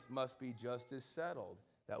 We must be just as settled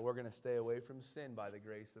that we're going to stay away from sin by the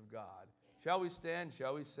grace of God. Shall we stand?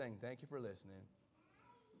 Shall we sing? Thank you for listening.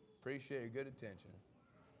 Appreciate your good attention.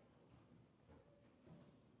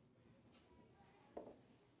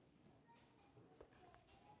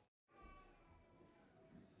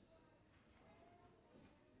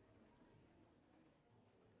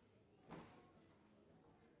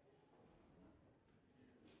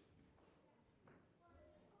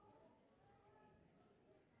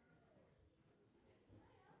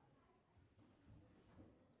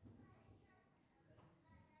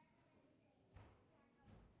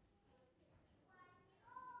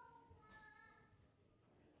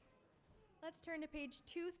 Let's turn to page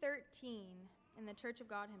 213 in the Church of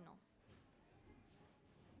God hymnal.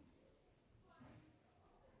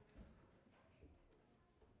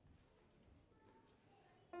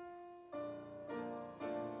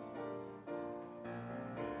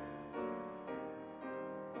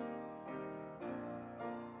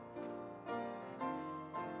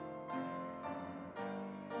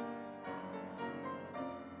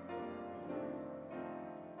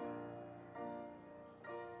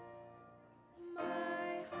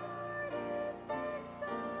 My heart is fixed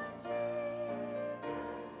on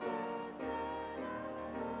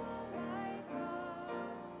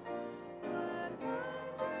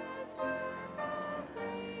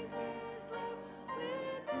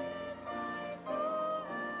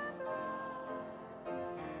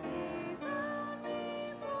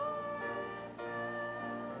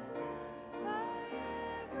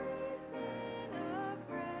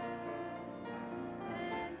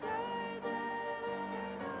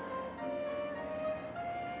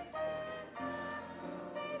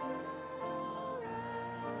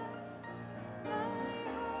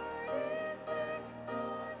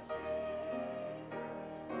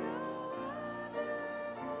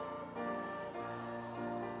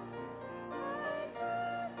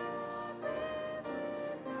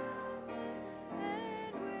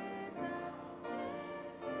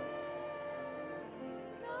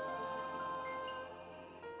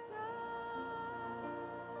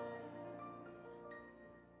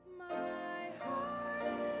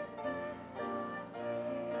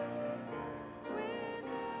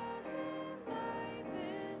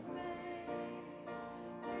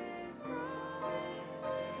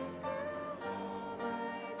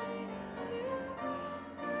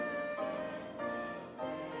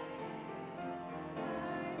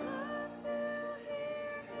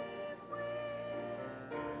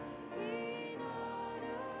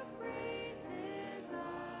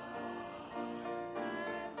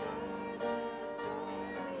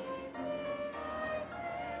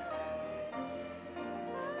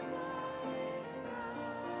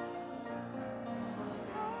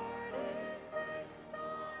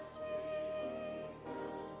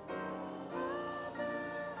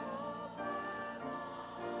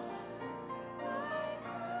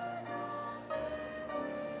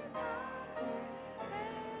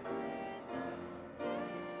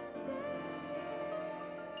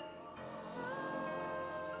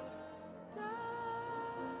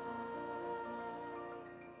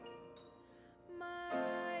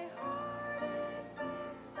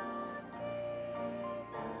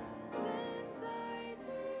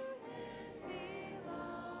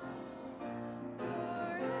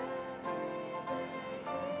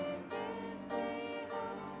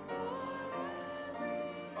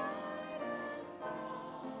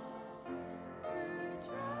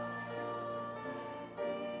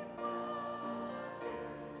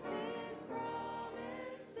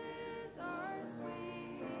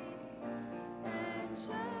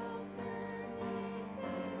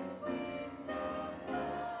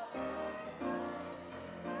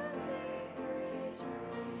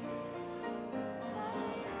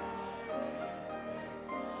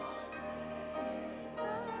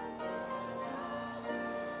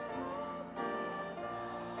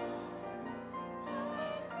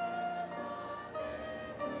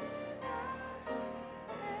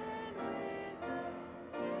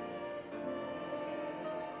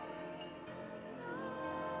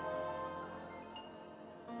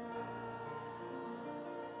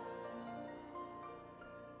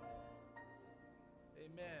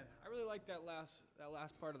like that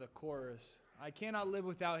last part of the chorus. I cannot live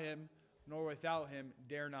without him, nor without him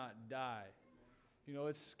dare not die. You know,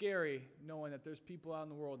 it's scary knowing that there's people out in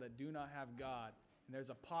the world that do not have God, and there's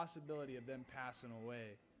a possibility of them passing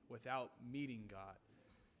away without meeting God.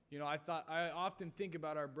 You know, I often think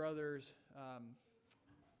about our brothers.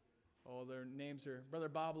 Their names are Brother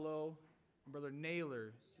Bablo and Brother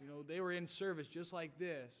Naylor. You know, they were in service just like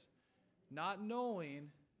this, not knowing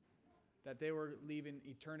that they were leaving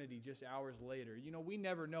eternity just hours later. You know, we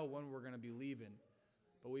never know when we're going to be leaving,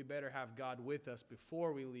 but we better have God with us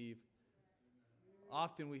before we leave.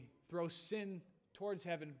 Often we throw sin towards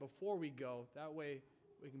heaven before we go. That way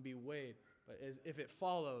we can be weighed. But if it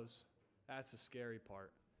follows, that's the scary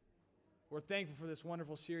part. We're thankful for this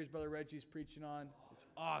wonderful series Brother Reggie's preaching on. It's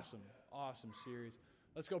awesome, awesome series.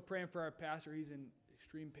 Let's go praying for our pastor. He's in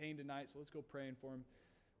extreme pain tonight, so let's go praying for him.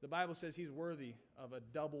 The Bible says he's worthy of a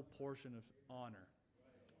double portion of honor.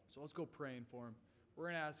 So let's go praying for him. We're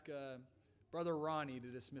going to ask Brother Ronnie to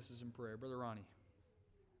dismiss us in prayer. Brother Ronnie.